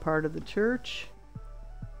main part of the church.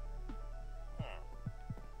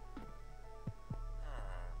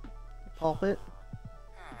 The pulpit.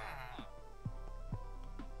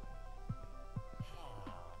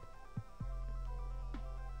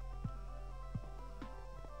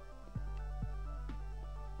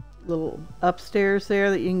 Little upstairs there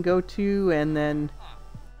that you can go to, and then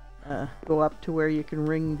go up to where you can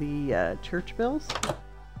ring the church bells.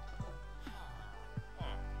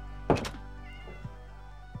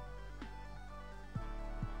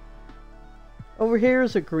 Over here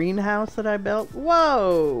is a greenhouse that I built.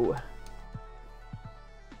 Whoa!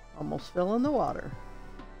 Almost fell in the water.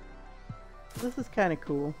 This is kind of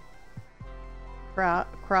cool.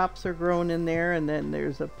 Crops are grown in there, and then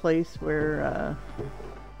there's a place where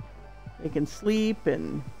they can sleep,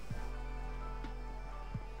 and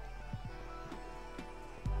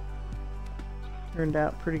turned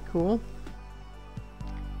out pretty cool.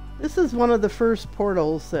 This is one of the first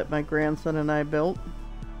portals that my grandson and I built.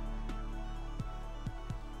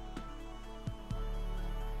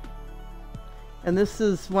 And this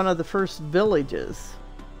is one of the first villages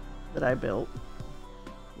that I built.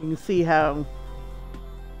 You can see how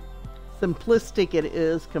simplistic it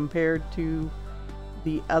is compared to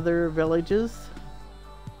the other villages.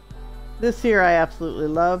 This here I absolutely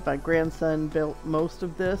love. My grandson built most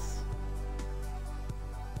of this.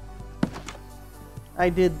 I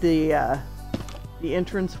did the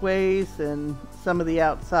entranceways and some of the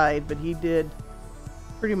outside, but he did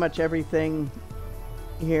pretty much everything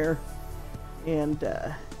here. And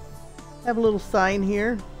have a little sign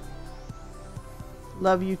here.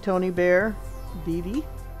 Love you, Tony Bear, Dee Dee.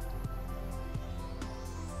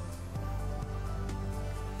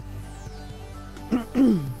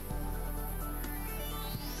 Of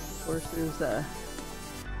course, there's a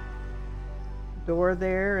door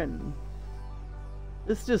there, and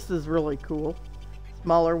this just is really cool.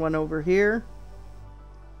 Smaller one over here.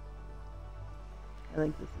 I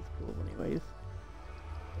think this is cool anyways.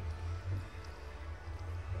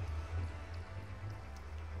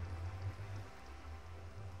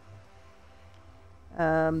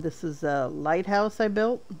 This is a lighthouse I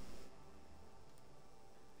built.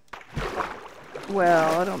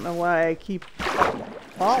 Well, I don't know why I keep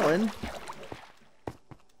falling.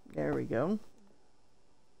 There we go.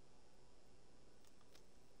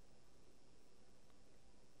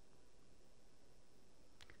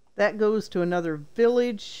 That goes to another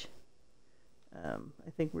village. I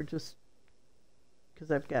think we're just, because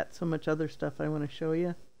I've got so much other stuff I want to show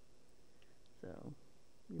you. So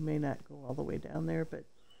we may not go all the way down there, but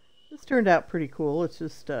this turned out pretty cool. It's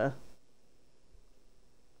just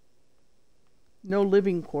no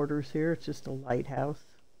living quarters here. It's just a lighthouse.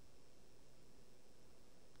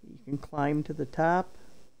 You can climb to the top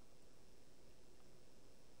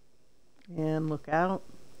and look out,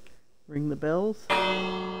 ring the bells.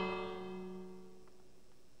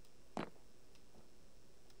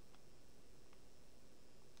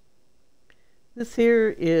 This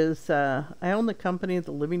here is, I own the company,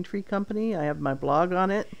 the Living Tree Company. I have my blog on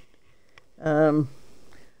it. So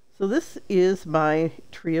this is my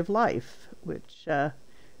Tree of Life, which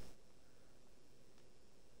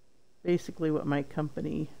basically what my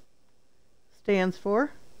company stands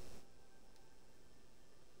for.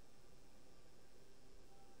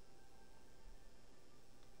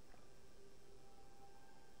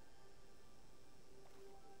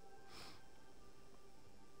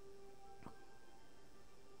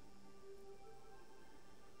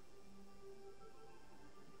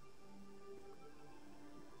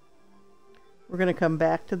 We're going to come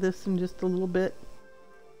back to this in just a little bit.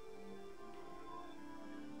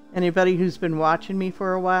 Anybody who's been watching me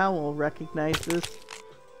for a while will recognize this.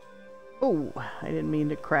 Oh, I didn't mean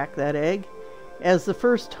to crack that egg. As the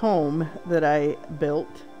first home that I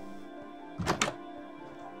built.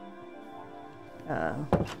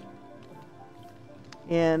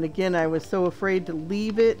 And again, I was so afraid to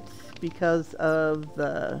leave it because of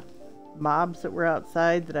the mobs that were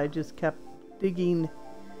outside that I just kept digging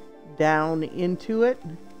down into it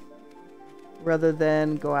rather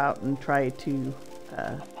than go out and try to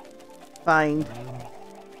find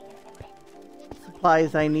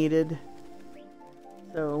supplies I needed.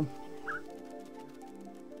 So,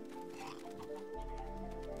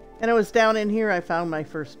 and it was down in here I found my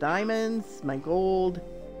first diamonds, my gold.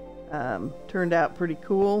 Turned out pretty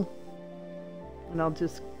cool, and I'll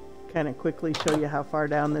just kind of quickly show you how far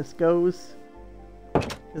down this goes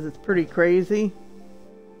because it's pretty crazy.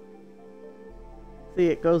 See,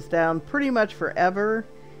 it goes down pretty much forever,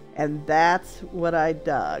 and that's what I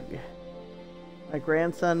dug. My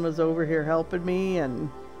grandson was over here helping me, and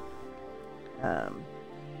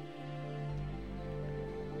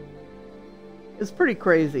it's pretty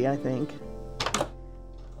crazy, I think.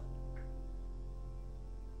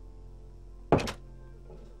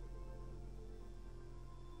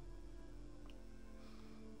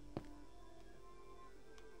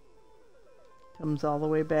 Comes all the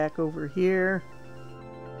way back over here.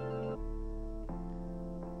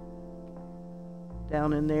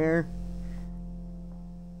 Down in there.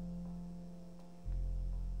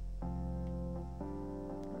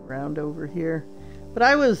 Around over here. But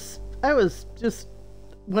I was just,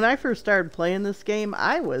 when I first started playing this game,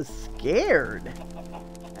 I was scared.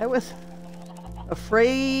 I was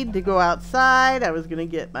afraid to go outside. I was going to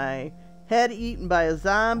get my head eaten by a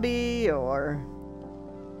zombie or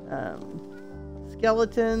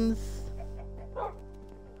skeletons.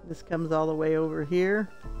 This comes all the way over here.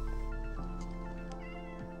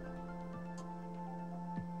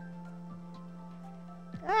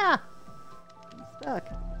 Ah! I'm stuck.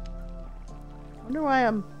 I wonder why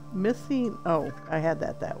I'm missing. Oh, I had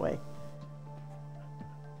that way.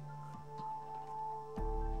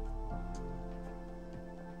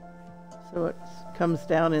 So it comes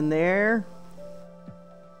down in there.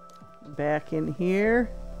 Back in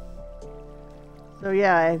here. So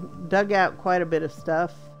yeah, I dug out quite a bit of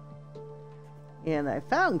stuff. And I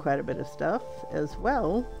found quite a bit of stuff as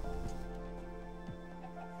well.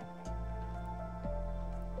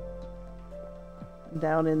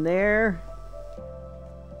 Down in there.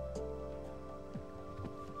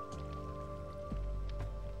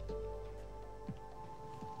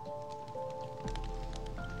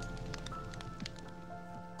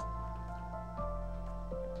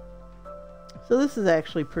 So this is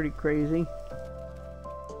actually pretty crazy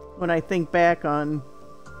when I think back on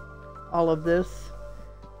all of this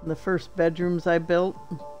and the first bedrooms I built.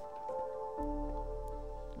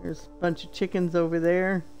 There's a bunch of chickens over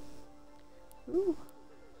there. Ooh.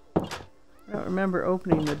 I don't remember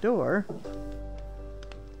opening the door.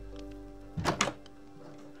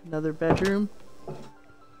 Another bedroom.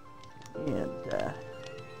 And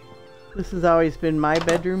this has always been my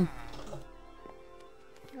bedroom.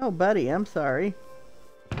 Oh, buddy, I'm sorry.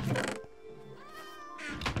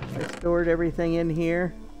 stored everything in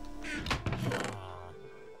here.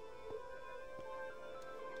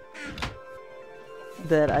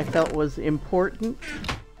 That I felt was important.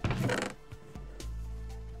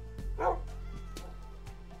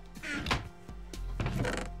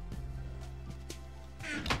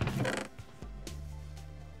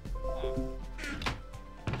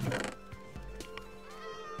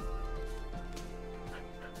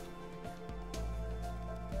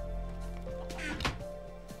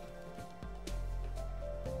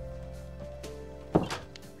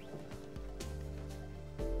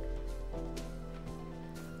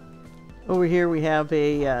 Over here we have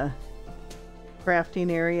a crafting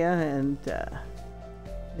area and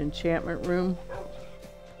enchantment room.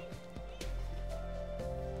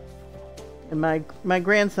 And my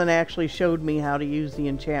grandson actually showed me how to use the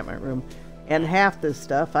enchantment room. And half this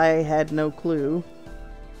stuff I had no clue.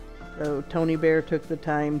 So Tony Bear took the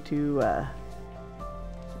time to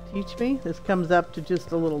teach me. This comes up to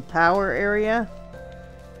just a little tower area.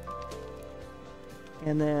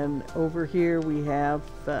 And then over here we have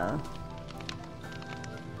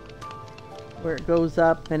where it goes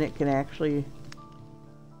up and it can actually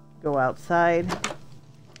go outside.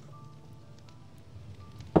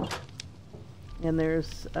 And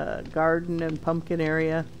there's a garden and pumpkin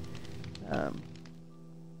area.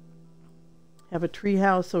 Have a tree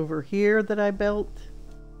house over here that I built.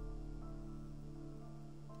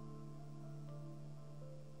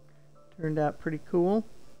 Turned out pretty cool.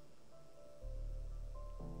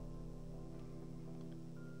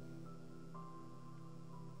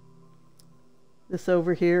 This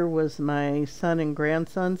over here was my son and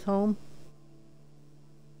grandson's home.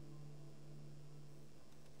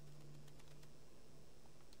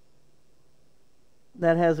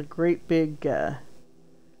 That has a great big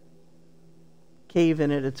cave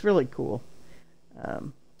in it. It's really cool.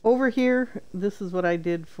 Over here, this is what I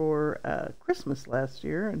did for Christmas last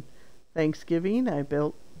year and Thanksgiving. I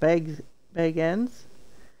built bag ends.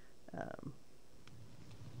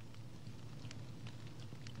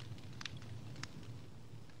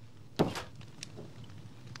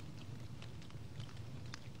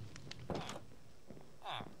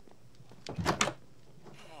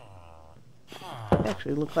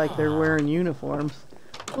 Actually look like they're wearing uniforms.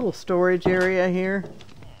 Little storage area here.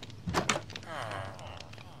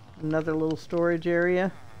 Another little storage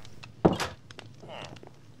area.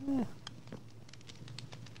 Yeah.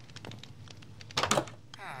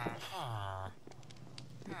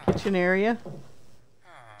 Kitchen area.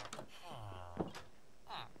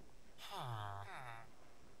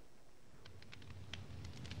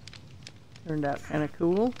 Turned out kind of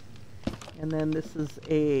cool. And then this is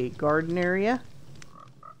a garden area.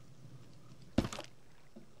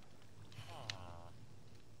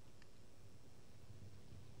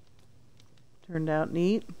 Turned out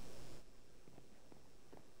neat.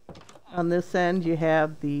 On this end you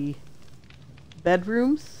have the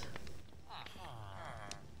bedrooms.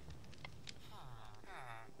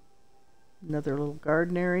 Another little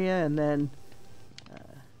garden area, and then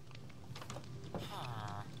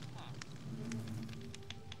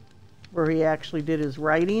where he actually did his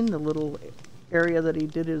writing, the little area that he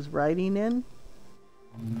did his writing in.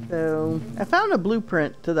 So I found a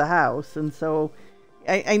blueprint to the house, and so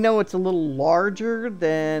I know it's a little larger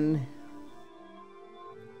than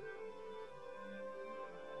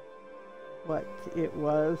what it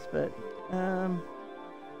was, but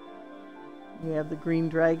we have the green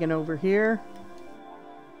dragon over here.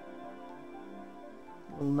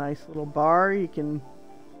 A little nice little bar you can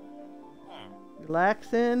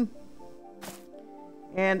relax in.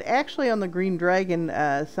 And actually on the green dragon,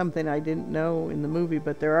 something I didn't know in the movie,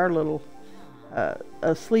 but there are little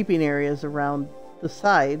sleeping areas around the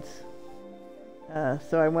sides.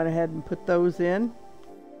 So I went ahead and put those in.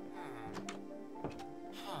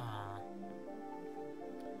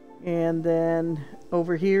 And then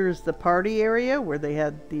over here is the party area where they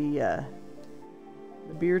had the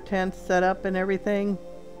beer tents set up and everything.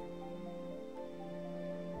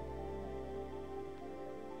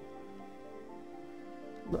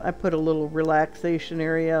 I put a little relaxation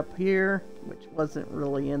area up here, which wasn't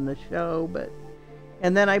really in the show, but...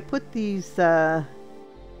 And then I put these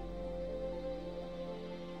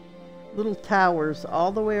little towers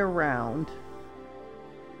all the way around.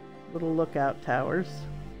 Little lookout towers.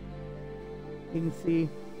 You can see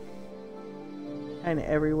kind of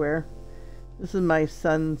everywhere. This is my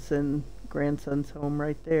son's and grandson's home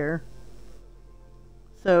right there.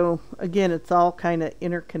 So again, it's all kind of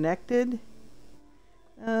interconnected.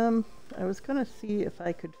 I was gonna see if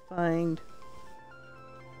I could find...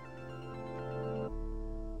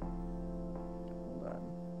 Hold on.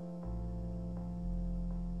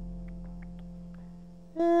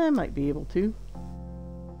 I might be able to.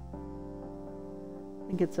 I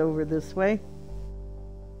think it's over this way.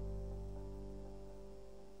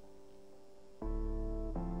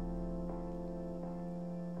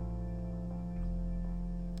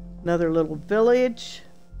 Another little village.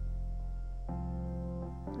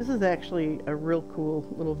 This is actually a real cool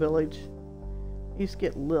little village. I used to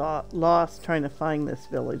get lost trying to find this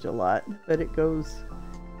village a lot, but it goes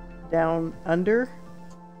down under.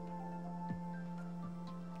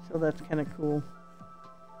 So that's kind of cool.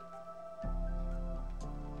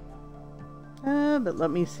 But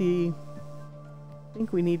let me see. I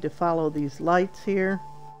think we need to follow these lights here.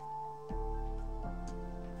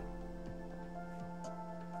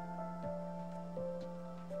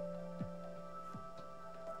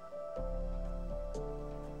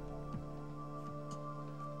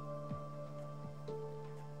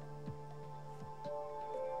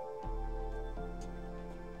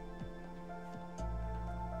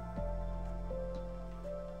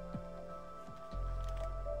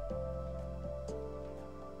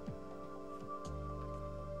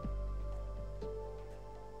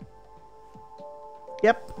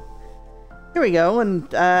 Yep. Here we go.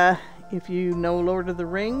 And if you know Lord of the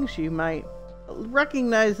Rings, you might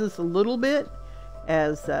recognize this a little bit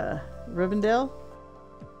as Rivendell.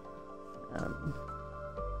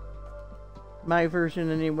 My version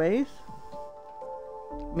anyways.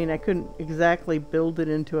 I mean, I couldn't exactly build it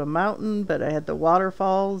into a mountain, but I had the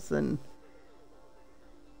waterfalls and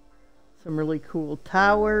some really cool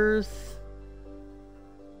towers.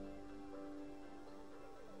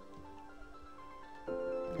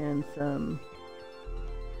 And some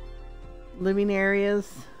living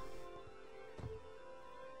areas.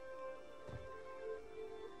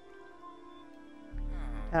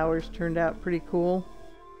 Towers turned out pretty cool.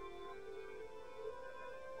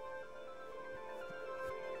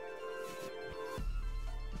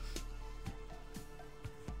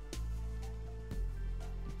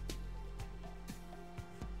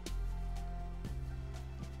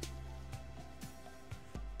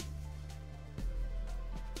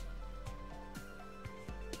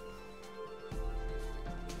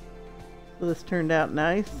 So this turned out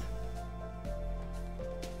nice.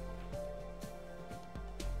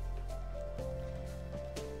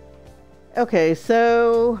 Okay,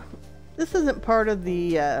 so this isn't part of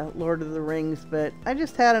the Lord of the Rings, but I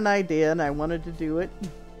just had an idea and I wanted to do it.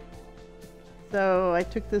 So I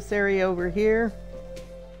took this area over here.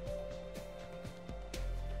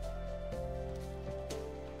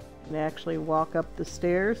 And actually walk up the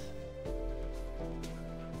stairs.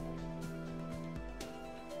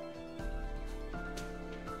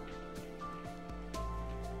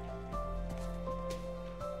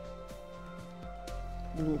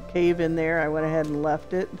 Little cave in there. I went ahead and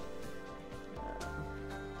left it.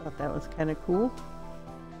 Thought that was kind of cool.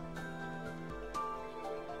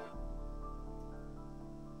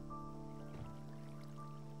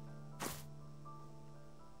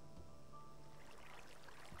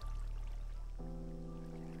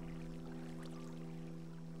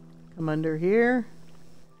 Come under here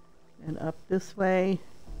and up this way.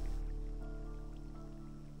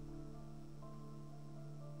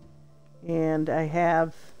 And I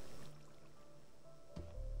have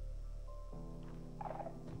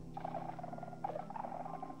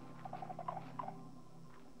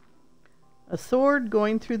a sword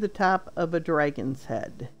going through the top of a dragon's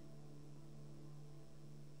head.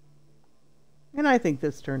 And I think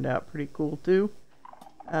this turned out pretty cool too.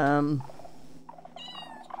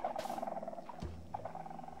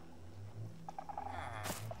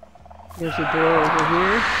 There's a door over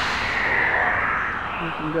here.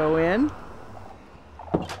 You can go in.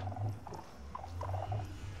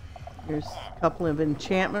 There's a couple of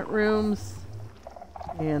enchantment rooms.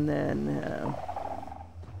 And then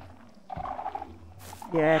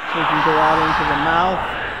you actually can go out into the mouth.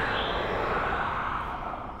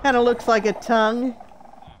 Kind of looks like a tongue.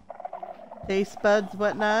 Taste buds,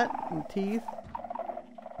 whatnot, and teeth.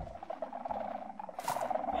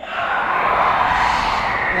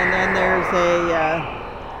 And then there's a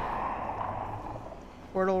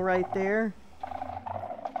portal right there,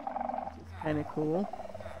 which is kind of cool.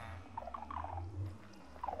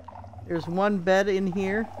 There's one bed in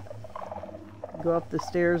here. Go up the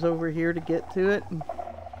stairs over here to get to it.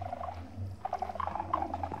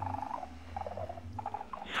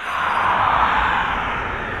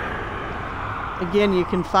 Again, you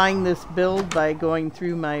can find this build by going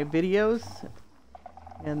through my videos,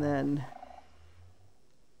 and then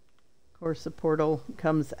of course the portal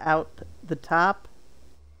comes out the top.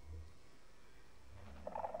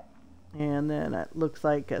 And then it looks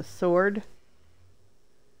like a sword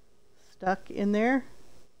stuck in there.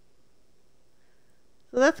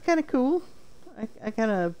 So that's kind of cool. I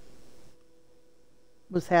kind of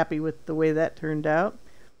was happy with the way that turned out.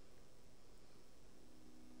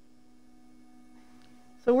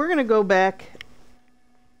 So we're going to go back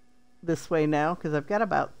this way now because I've got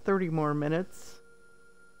about 30 more minutes.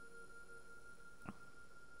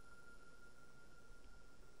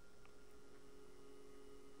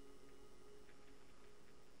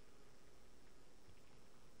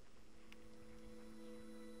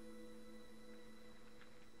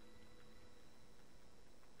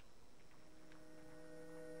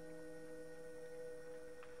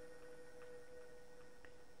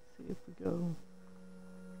 See if we go.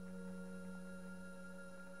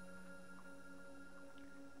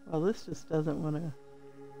 Well, this just doesn't want to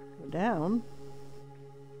go down.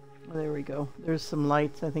 Oh, there we go. There's some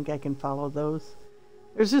lights. I think I can follow those.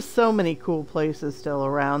 There's just so many cool places still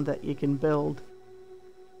around that you can build.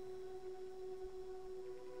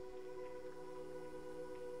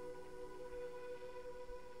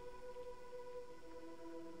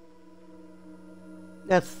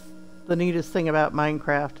 That's the neatest thing about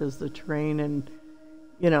Minecraft is the terrain, and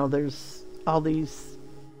you know, there's all these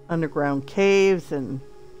underground caves and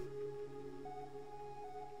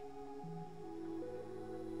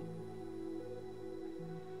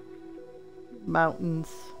mountains.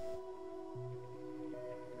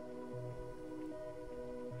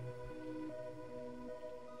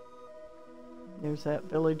 There's that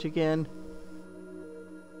village again.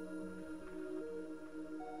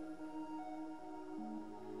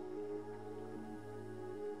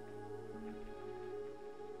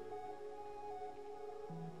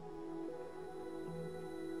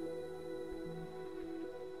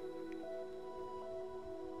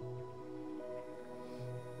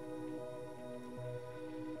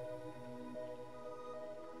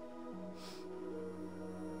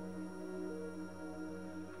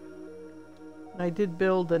 I did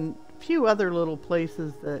build a few other little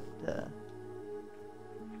places that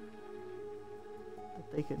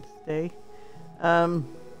they could stay. So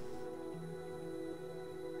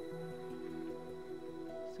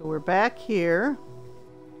we're back here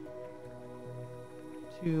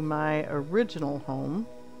to my original home.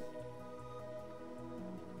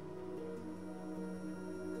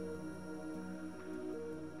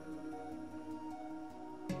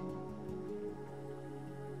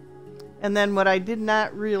 And then what I did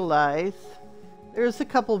not realize, there's a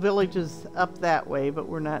couple villages up that way, but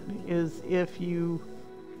we're not, is if you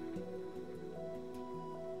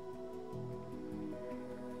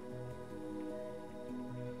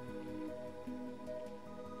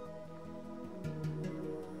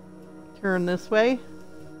turn this way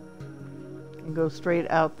and go straight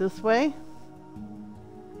out this way.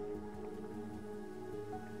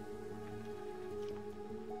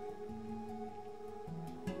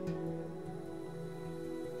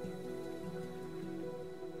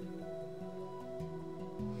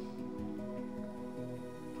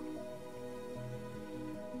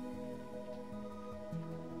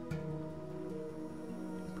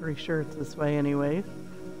 Pretty sure it's this way anyways.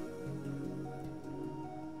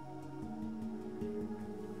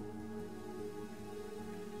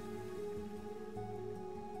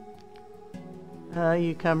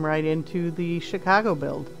 You come right into the Chicago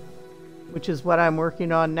build, which is what I'm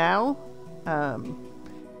working on now.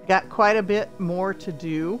 Got quite a bit more to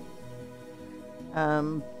do.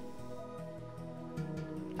 I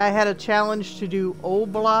had a challenge to do O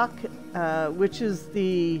Block, which is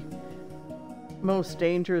the most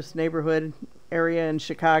dangerous neighborhood area in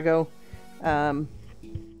Chicago.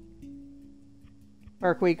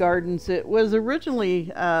 Parkway Gardens. It was originally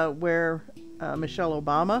where Michelle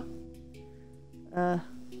Obama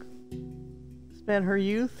spent her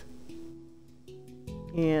youth,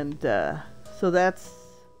 and so that's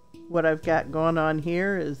what I've got going on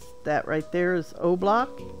here. Is that right there is O Block.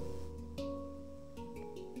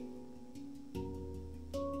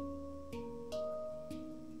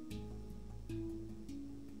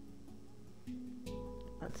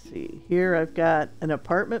 Let's see, here I've got an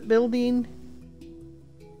apartment building.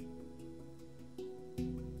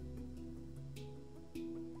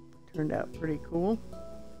 Turned out pretty cool.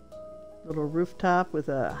 Little rooftop with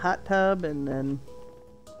a hot tub and then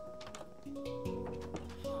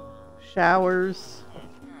showers,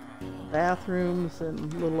 bathrooms,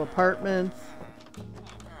 and little apartments.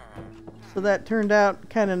 So that turned out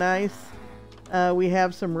kind of nice. We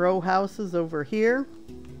have some row houses over here.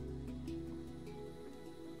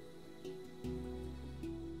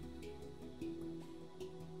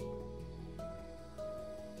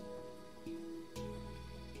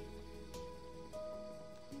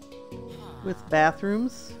 With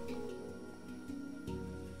bathrooms.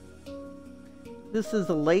 This is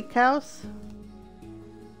a lake house.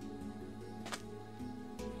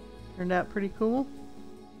 Turned out pretty cool.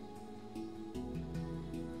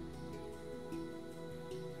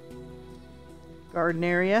 Garden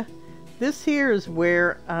area. This here is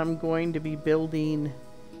where I'm going to be building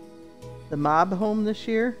the mob home this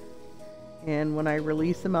year. And when I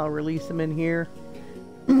release them, I'll release them in here.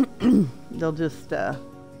 They'll just, I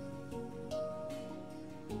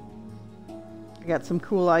got some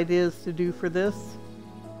cool ideas to do for this.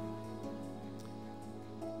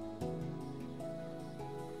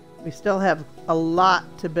 We still have a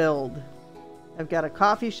lot to build. I've got a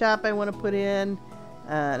coffee shop I want to put in,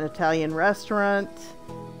 an Italian restaurant.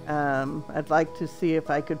 I'd like to see if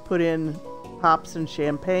I could put in hops and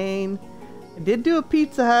champagne. I did do a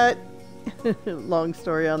Pizza Hut. Long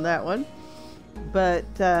story on that one. But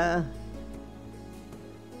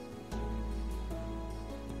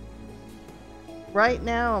right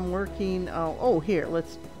now I'm working on, oh, here,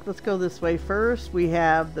 let's go this way first. We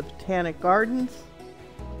have the Botanic Gardens,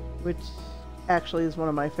 which actually is one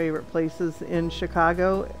of my favorite places in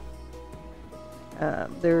Chicago.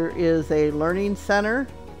 There is a learning center.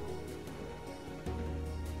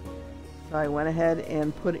 So I went ahead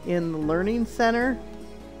and put in the learning center.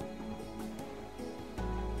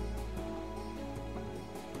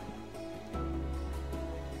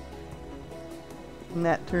 And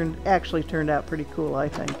that actually turned out pretty cool, I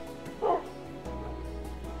think.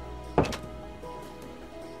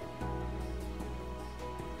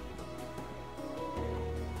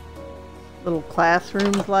 Little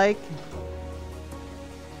classrooms like,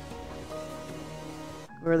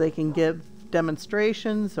 where they can give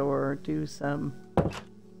demonstrations or do some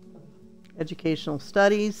educational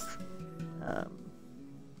studies.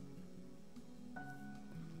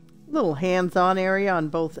 Little hands-on area on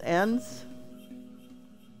both ends.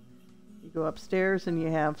 You go upstairs and you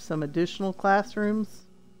have some additional classrooms.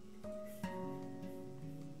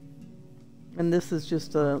 And this is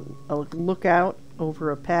just a lookout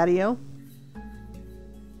over a patio.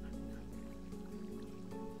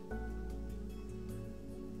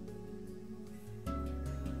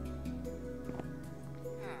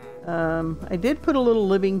 I did put a little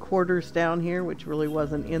living quarters down here, which really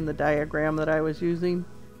wasn't in the diagram that I was using.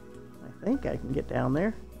 I think I can get down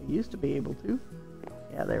there. I used to be able to.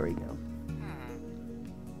 Yeah, there we go.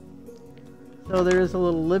 So there is a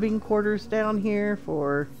little living quarters down here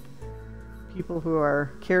for people who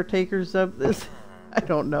are caretakers of this. I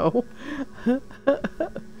don't know. You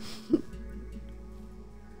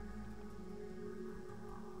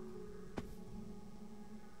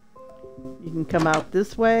can come out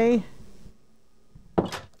this way.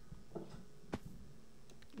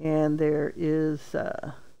 And there is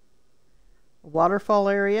a waterfall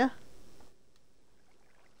area,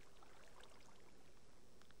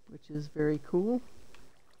 which is very cool.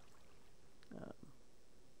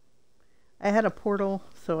 I had a portal,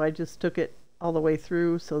 so I just took it all the way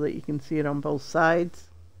through so that you can see it on both sides.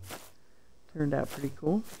 Turned out pretty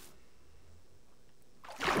cool.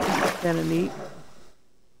 Kind of neat.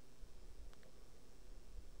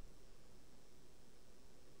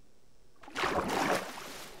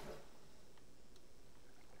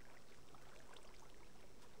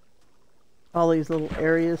 All these little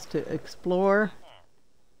areas to explore.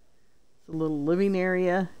 It's a little living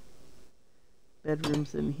area.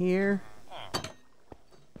 Bedrooms in here.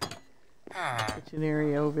 Kitchen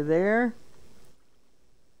area over there.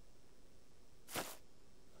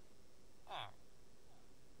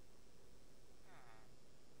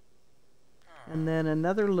 And then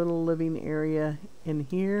another little living area in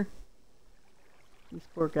here. These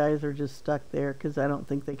poor guys are just stuck there because I don't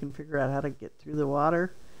think they can figure out how to get through the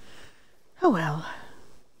water. Oh well.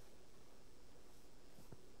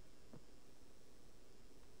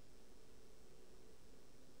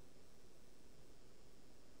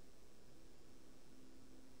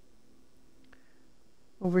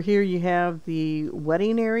 Over here you have the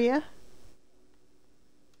wedding area.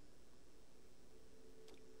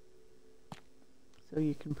 So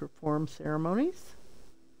you can perform ceremonies.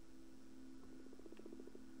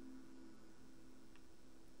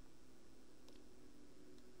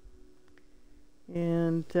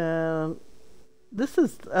 And this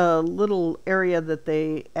is a little area that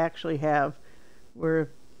they actually have where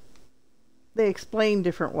they explain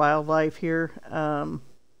different wildlife here.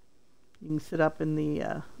 You can sit up in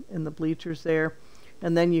the bleachers there,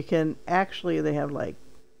 and then you can actually, they have like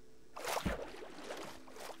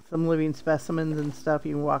some living specimens and stuff.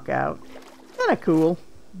 You can walk out. Kind of cool.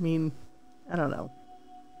 I mean, I don't know.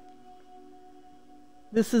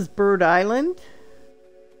 This is Bird Island.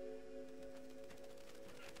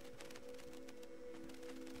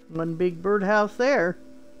 One big birdhouse there.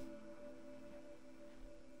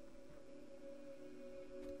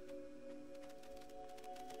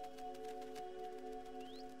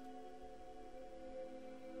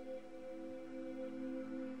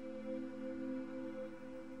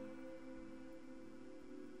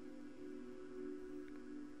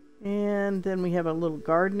 And then we have a little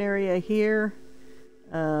garden area here.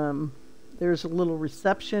 There's a little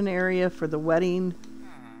reception area for the wedding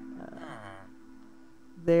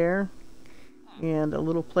there. And a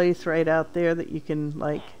little place right out there that you can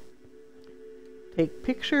like take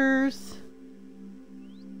pictures.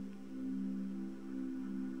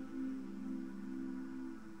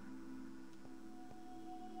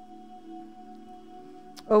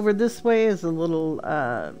 Over this way is a little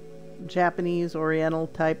Japanese Oriental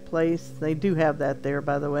type place. They do have that there,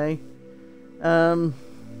 by the way.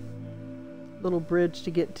 Little bridge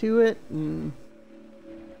to get to it, and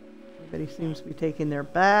everybody seems to be taking their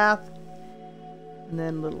bath. And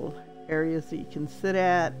then little areas that you can sit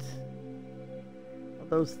at.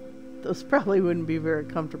 Those probably wouldn't be very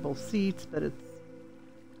comfortable seats, but it's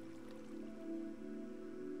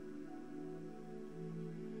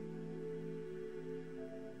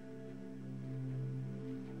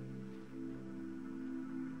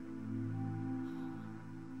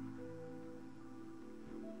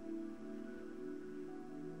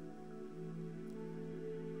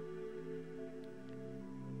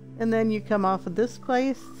and then you come off of this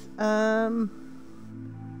place, and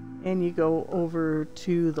you go over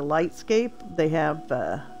to the lightscape. They have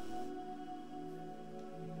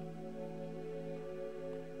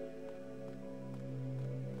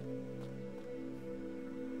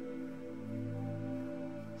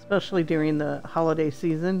especially during the holiday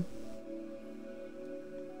season.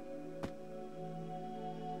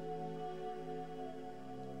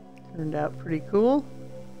 Turned out pretty cool.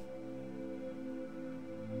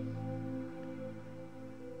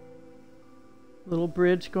 Little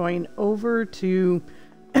bridge going over to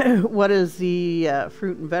what is the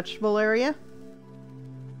fruit and vegetable area.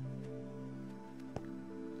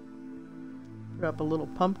 Threw up a little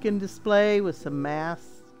pumpkin display with some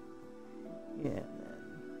masks. Yeah.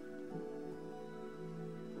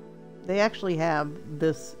 They actually have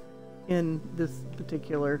this in this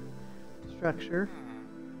particular structure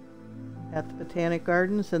at the Botanic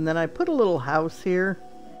Gardens. And then I put a little house here,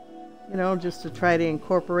 you know, just to try to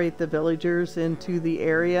incorporate the villagers into the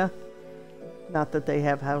area. Not that they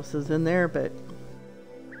have houses in there, but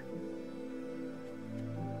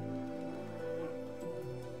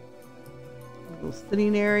a little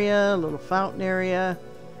sitting area, a little fountain area.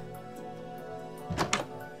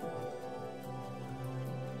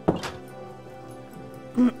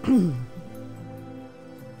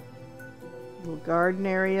 Little garden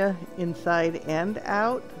area inside and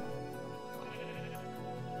out.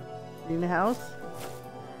 Greenhouse.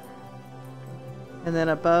 And then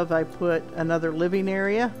above I put another living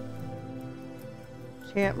area,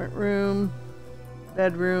 enchantment room,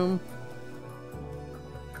 bedroom,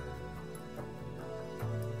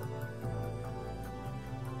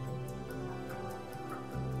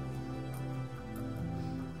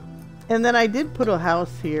 and then I did put a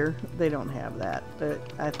house here. They don't have that, but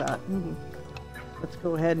I thought, let's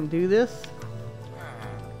go ahead and do this.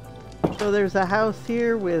 So there's a house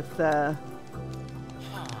here with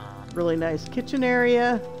really nice kitchen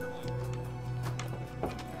area,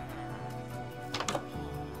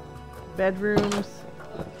 bedrooms,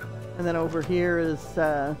 and then over here is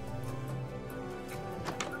an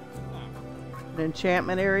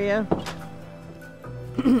enchantment area.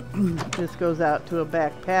 This goes out to a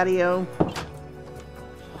back patio.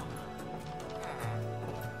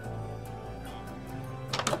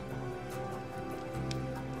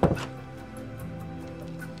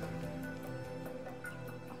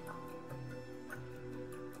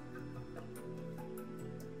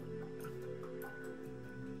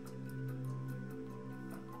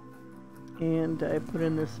 And I put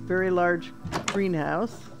in this very large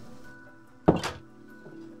greenhouse.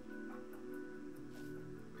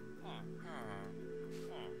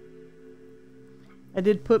 I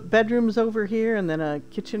did put bedrooms over here and then a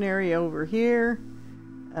kitchen area over here.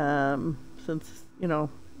 Since, you know,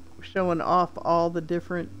 we're showing off all the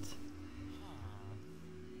different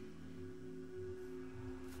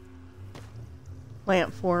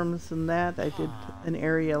plant forms and that, I did an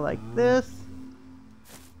area like this.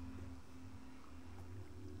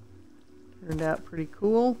 Turned out pretty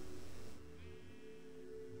cool.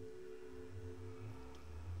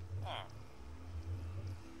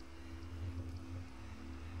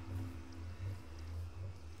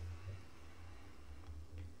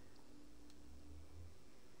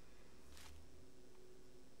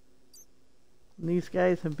 And these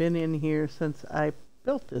guys have been in here since I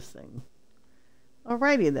built this thing.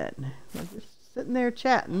 Alrighty then. We're just sitting there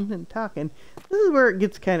chatting and talking. This is where it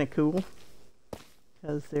gets kind of cool.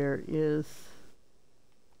 Because there is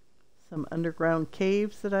some underground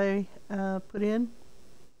caves that I put in.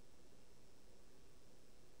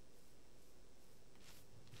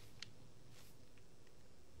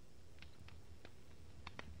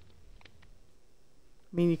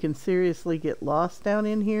 I mean, you can seriously get lost down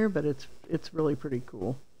in here, but it's really pretty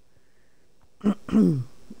cool. And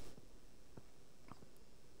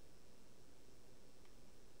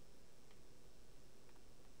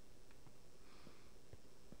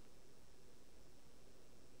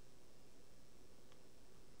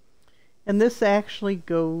this actually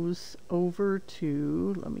goes over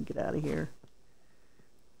to, let me get out of here.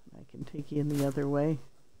 I can take you in the other way.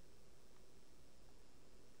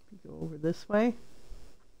 You go over this way.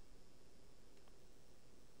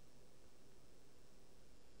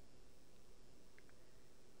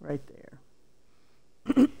 Right there.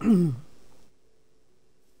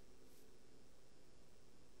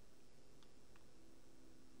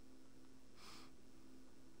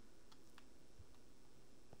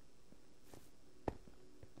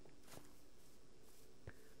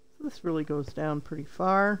 So this really goes down pretty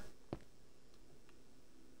far.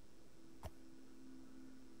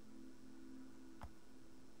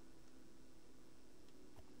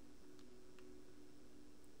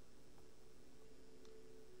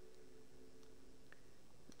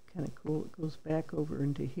 Kind of cool. It goes back over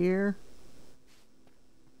into here.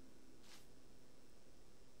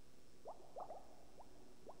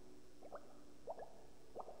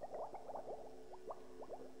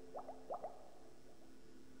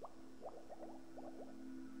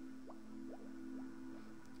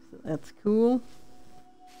 So that's cool.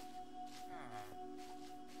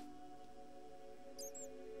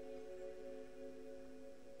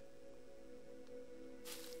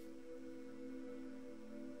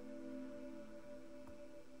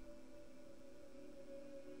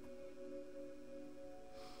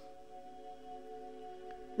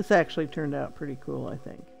 This actually turned out pretty cool, I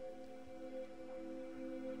think.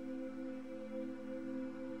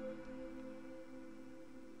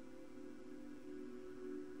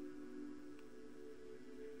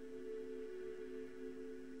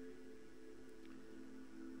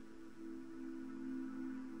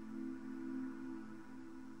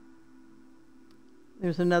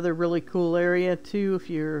 There's another really cool area too. If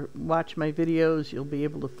you watch my videos, you'll be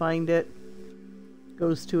able to find it.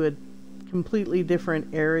 Goes to a completely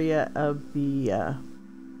different area of the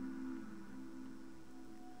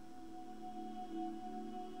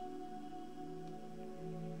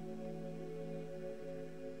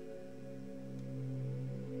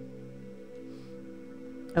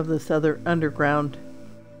of this other underground.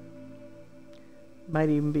 Might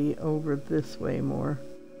even be over this way more.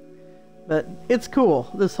 But it's cool.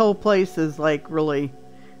 This whole place is like really,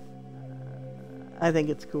 I think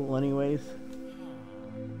it's cool anyways.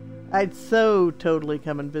 I'd so totally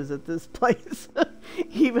come and visit this place,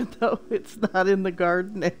 even though it's not in the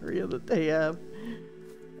garden area that they have.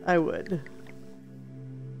 I would.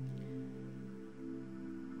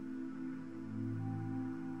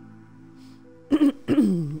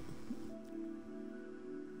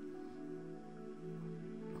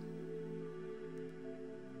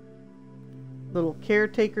 Little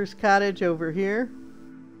caretaker's cottage over here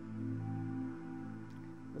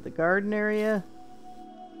with the garden area.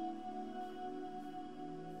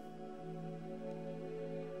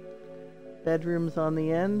 Bedrooms on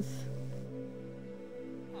the ends.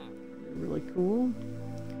 Really cool.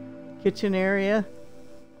 Kitchen area.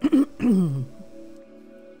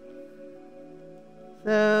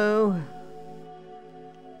 So,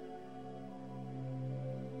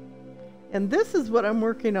 and this is what I'm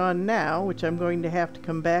working on now, which I'm going to have to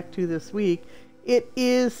come back to this week. It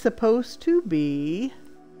is supposed to be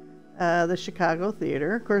the Chicago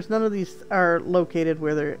Theater. Of course, none of these are located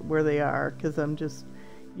where they are, because I'm just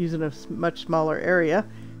using a much smaller area.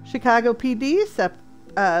 Chicago PD,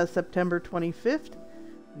 September 25th,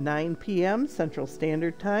 9 p.m. Central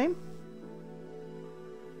Standard Time.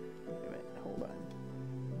 Wait a minute, hold on.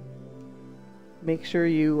 Make sure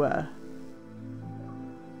you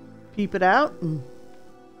peep it out.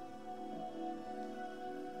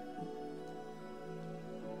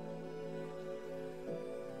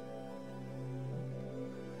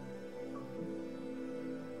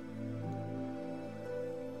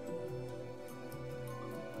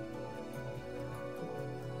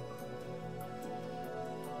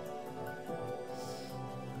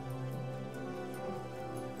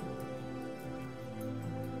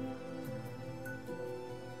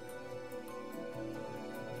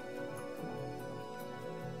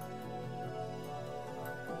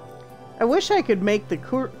 I wish I could make the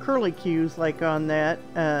curly cues like on that,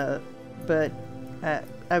 but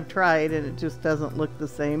I've tried and it just doesn't look the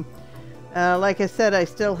same. Like I said, I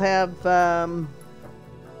still have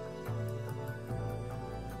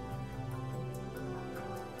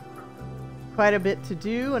quite a bit to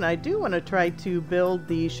do, and I do want to try to build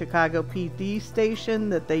the Chicago PD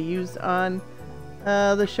station that they use on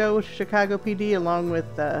the show Chicago PD, along with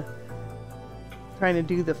trying to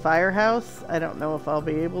do the firehouse. I don't know if I'll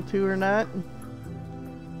be able to or not.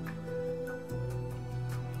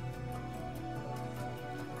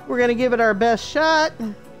 We're gonna give it our best shot.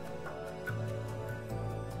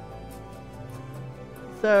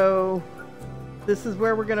 So this is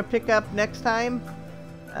where we're gonna pick up next time.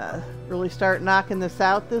 Really start knocking this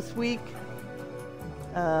out this week,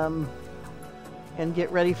 and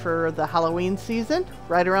get ready for the Halloween season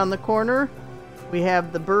right around the corner. We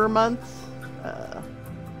have the Burr months,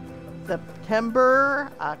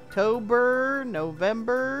 September, October,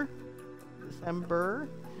 November, December.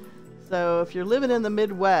 So if you're living in the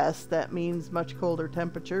Midwest, that means much colder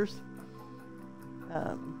temperatures.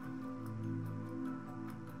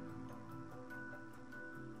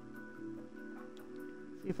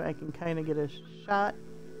 See if I can kind of get a shot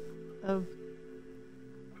of...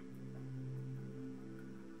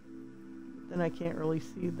 Then I can't really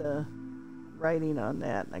see the writing on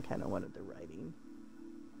that, and I kind of wanted the writing.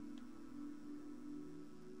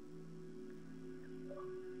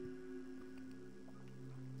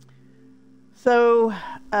 So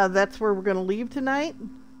that's where we're going to leave tonight.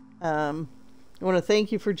 I want to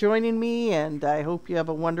thank you for joining me, and I hope you have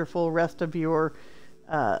a wonderful rest of your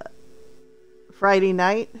Friday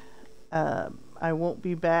night. I won't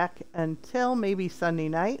be back until maybe Sunday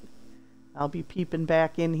night. I'll be peeping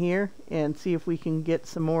back in here and see if we can get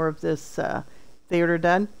some more of this theater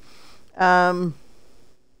done.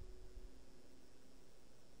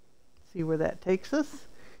 See where that takes us.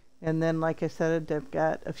 And then, like I said, I've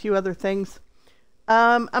got a few other things.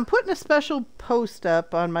 I'm putting a special post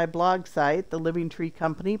up on my blog site, The Living Tree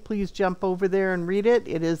Company. Please jump over there and read it.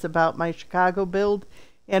 It is about my Chicago build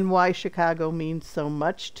and why Chicago means so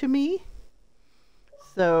much to me.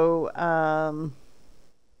 So,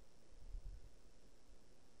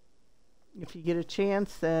 if you get a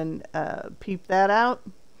chance, then peep that out.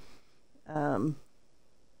 I'd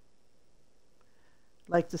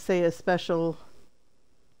like to say a special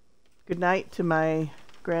good night to my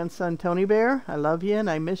grandson Tony Bear. I love you and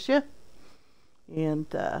I miss you. And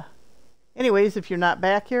anyways, if you're not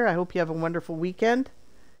back here, I hope you have a wonderful weekend.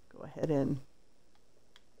 Go ahead and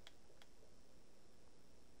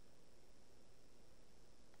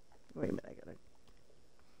wait a minute. I'm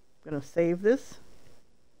gonna save this.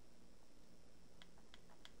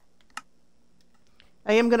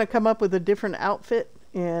 I am gonna come up with a different outfit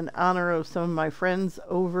in honor of some of my friends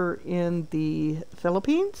over in the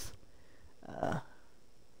Philippines.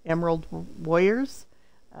 Emerald Warriors.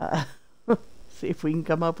 See if we can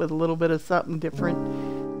come up with a little bit of something different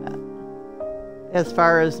as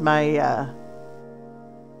far as my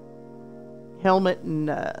helmet and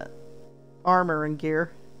armor and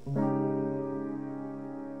gear.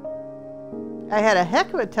 I had a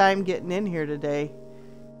heck of a time getting in here today,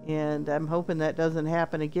 and I'm hoping that doesn't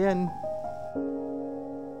happen again.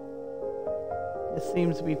 This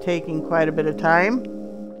seems to be taking quite a bit of time.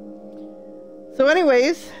 So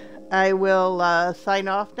anyways, I will sign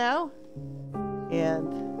off now, and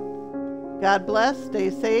God bless, stay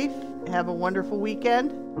safe, have a wonderful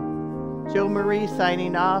weekend. JoMarie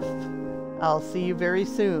signing off. I'll see you very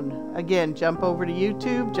soon. Again, jump over to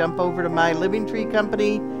YouTube, jump over to my Living Tree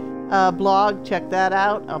Company blog, check that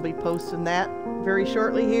out. I'll be posting that very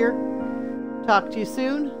shortly here. Talk to you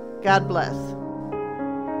soon. God bless.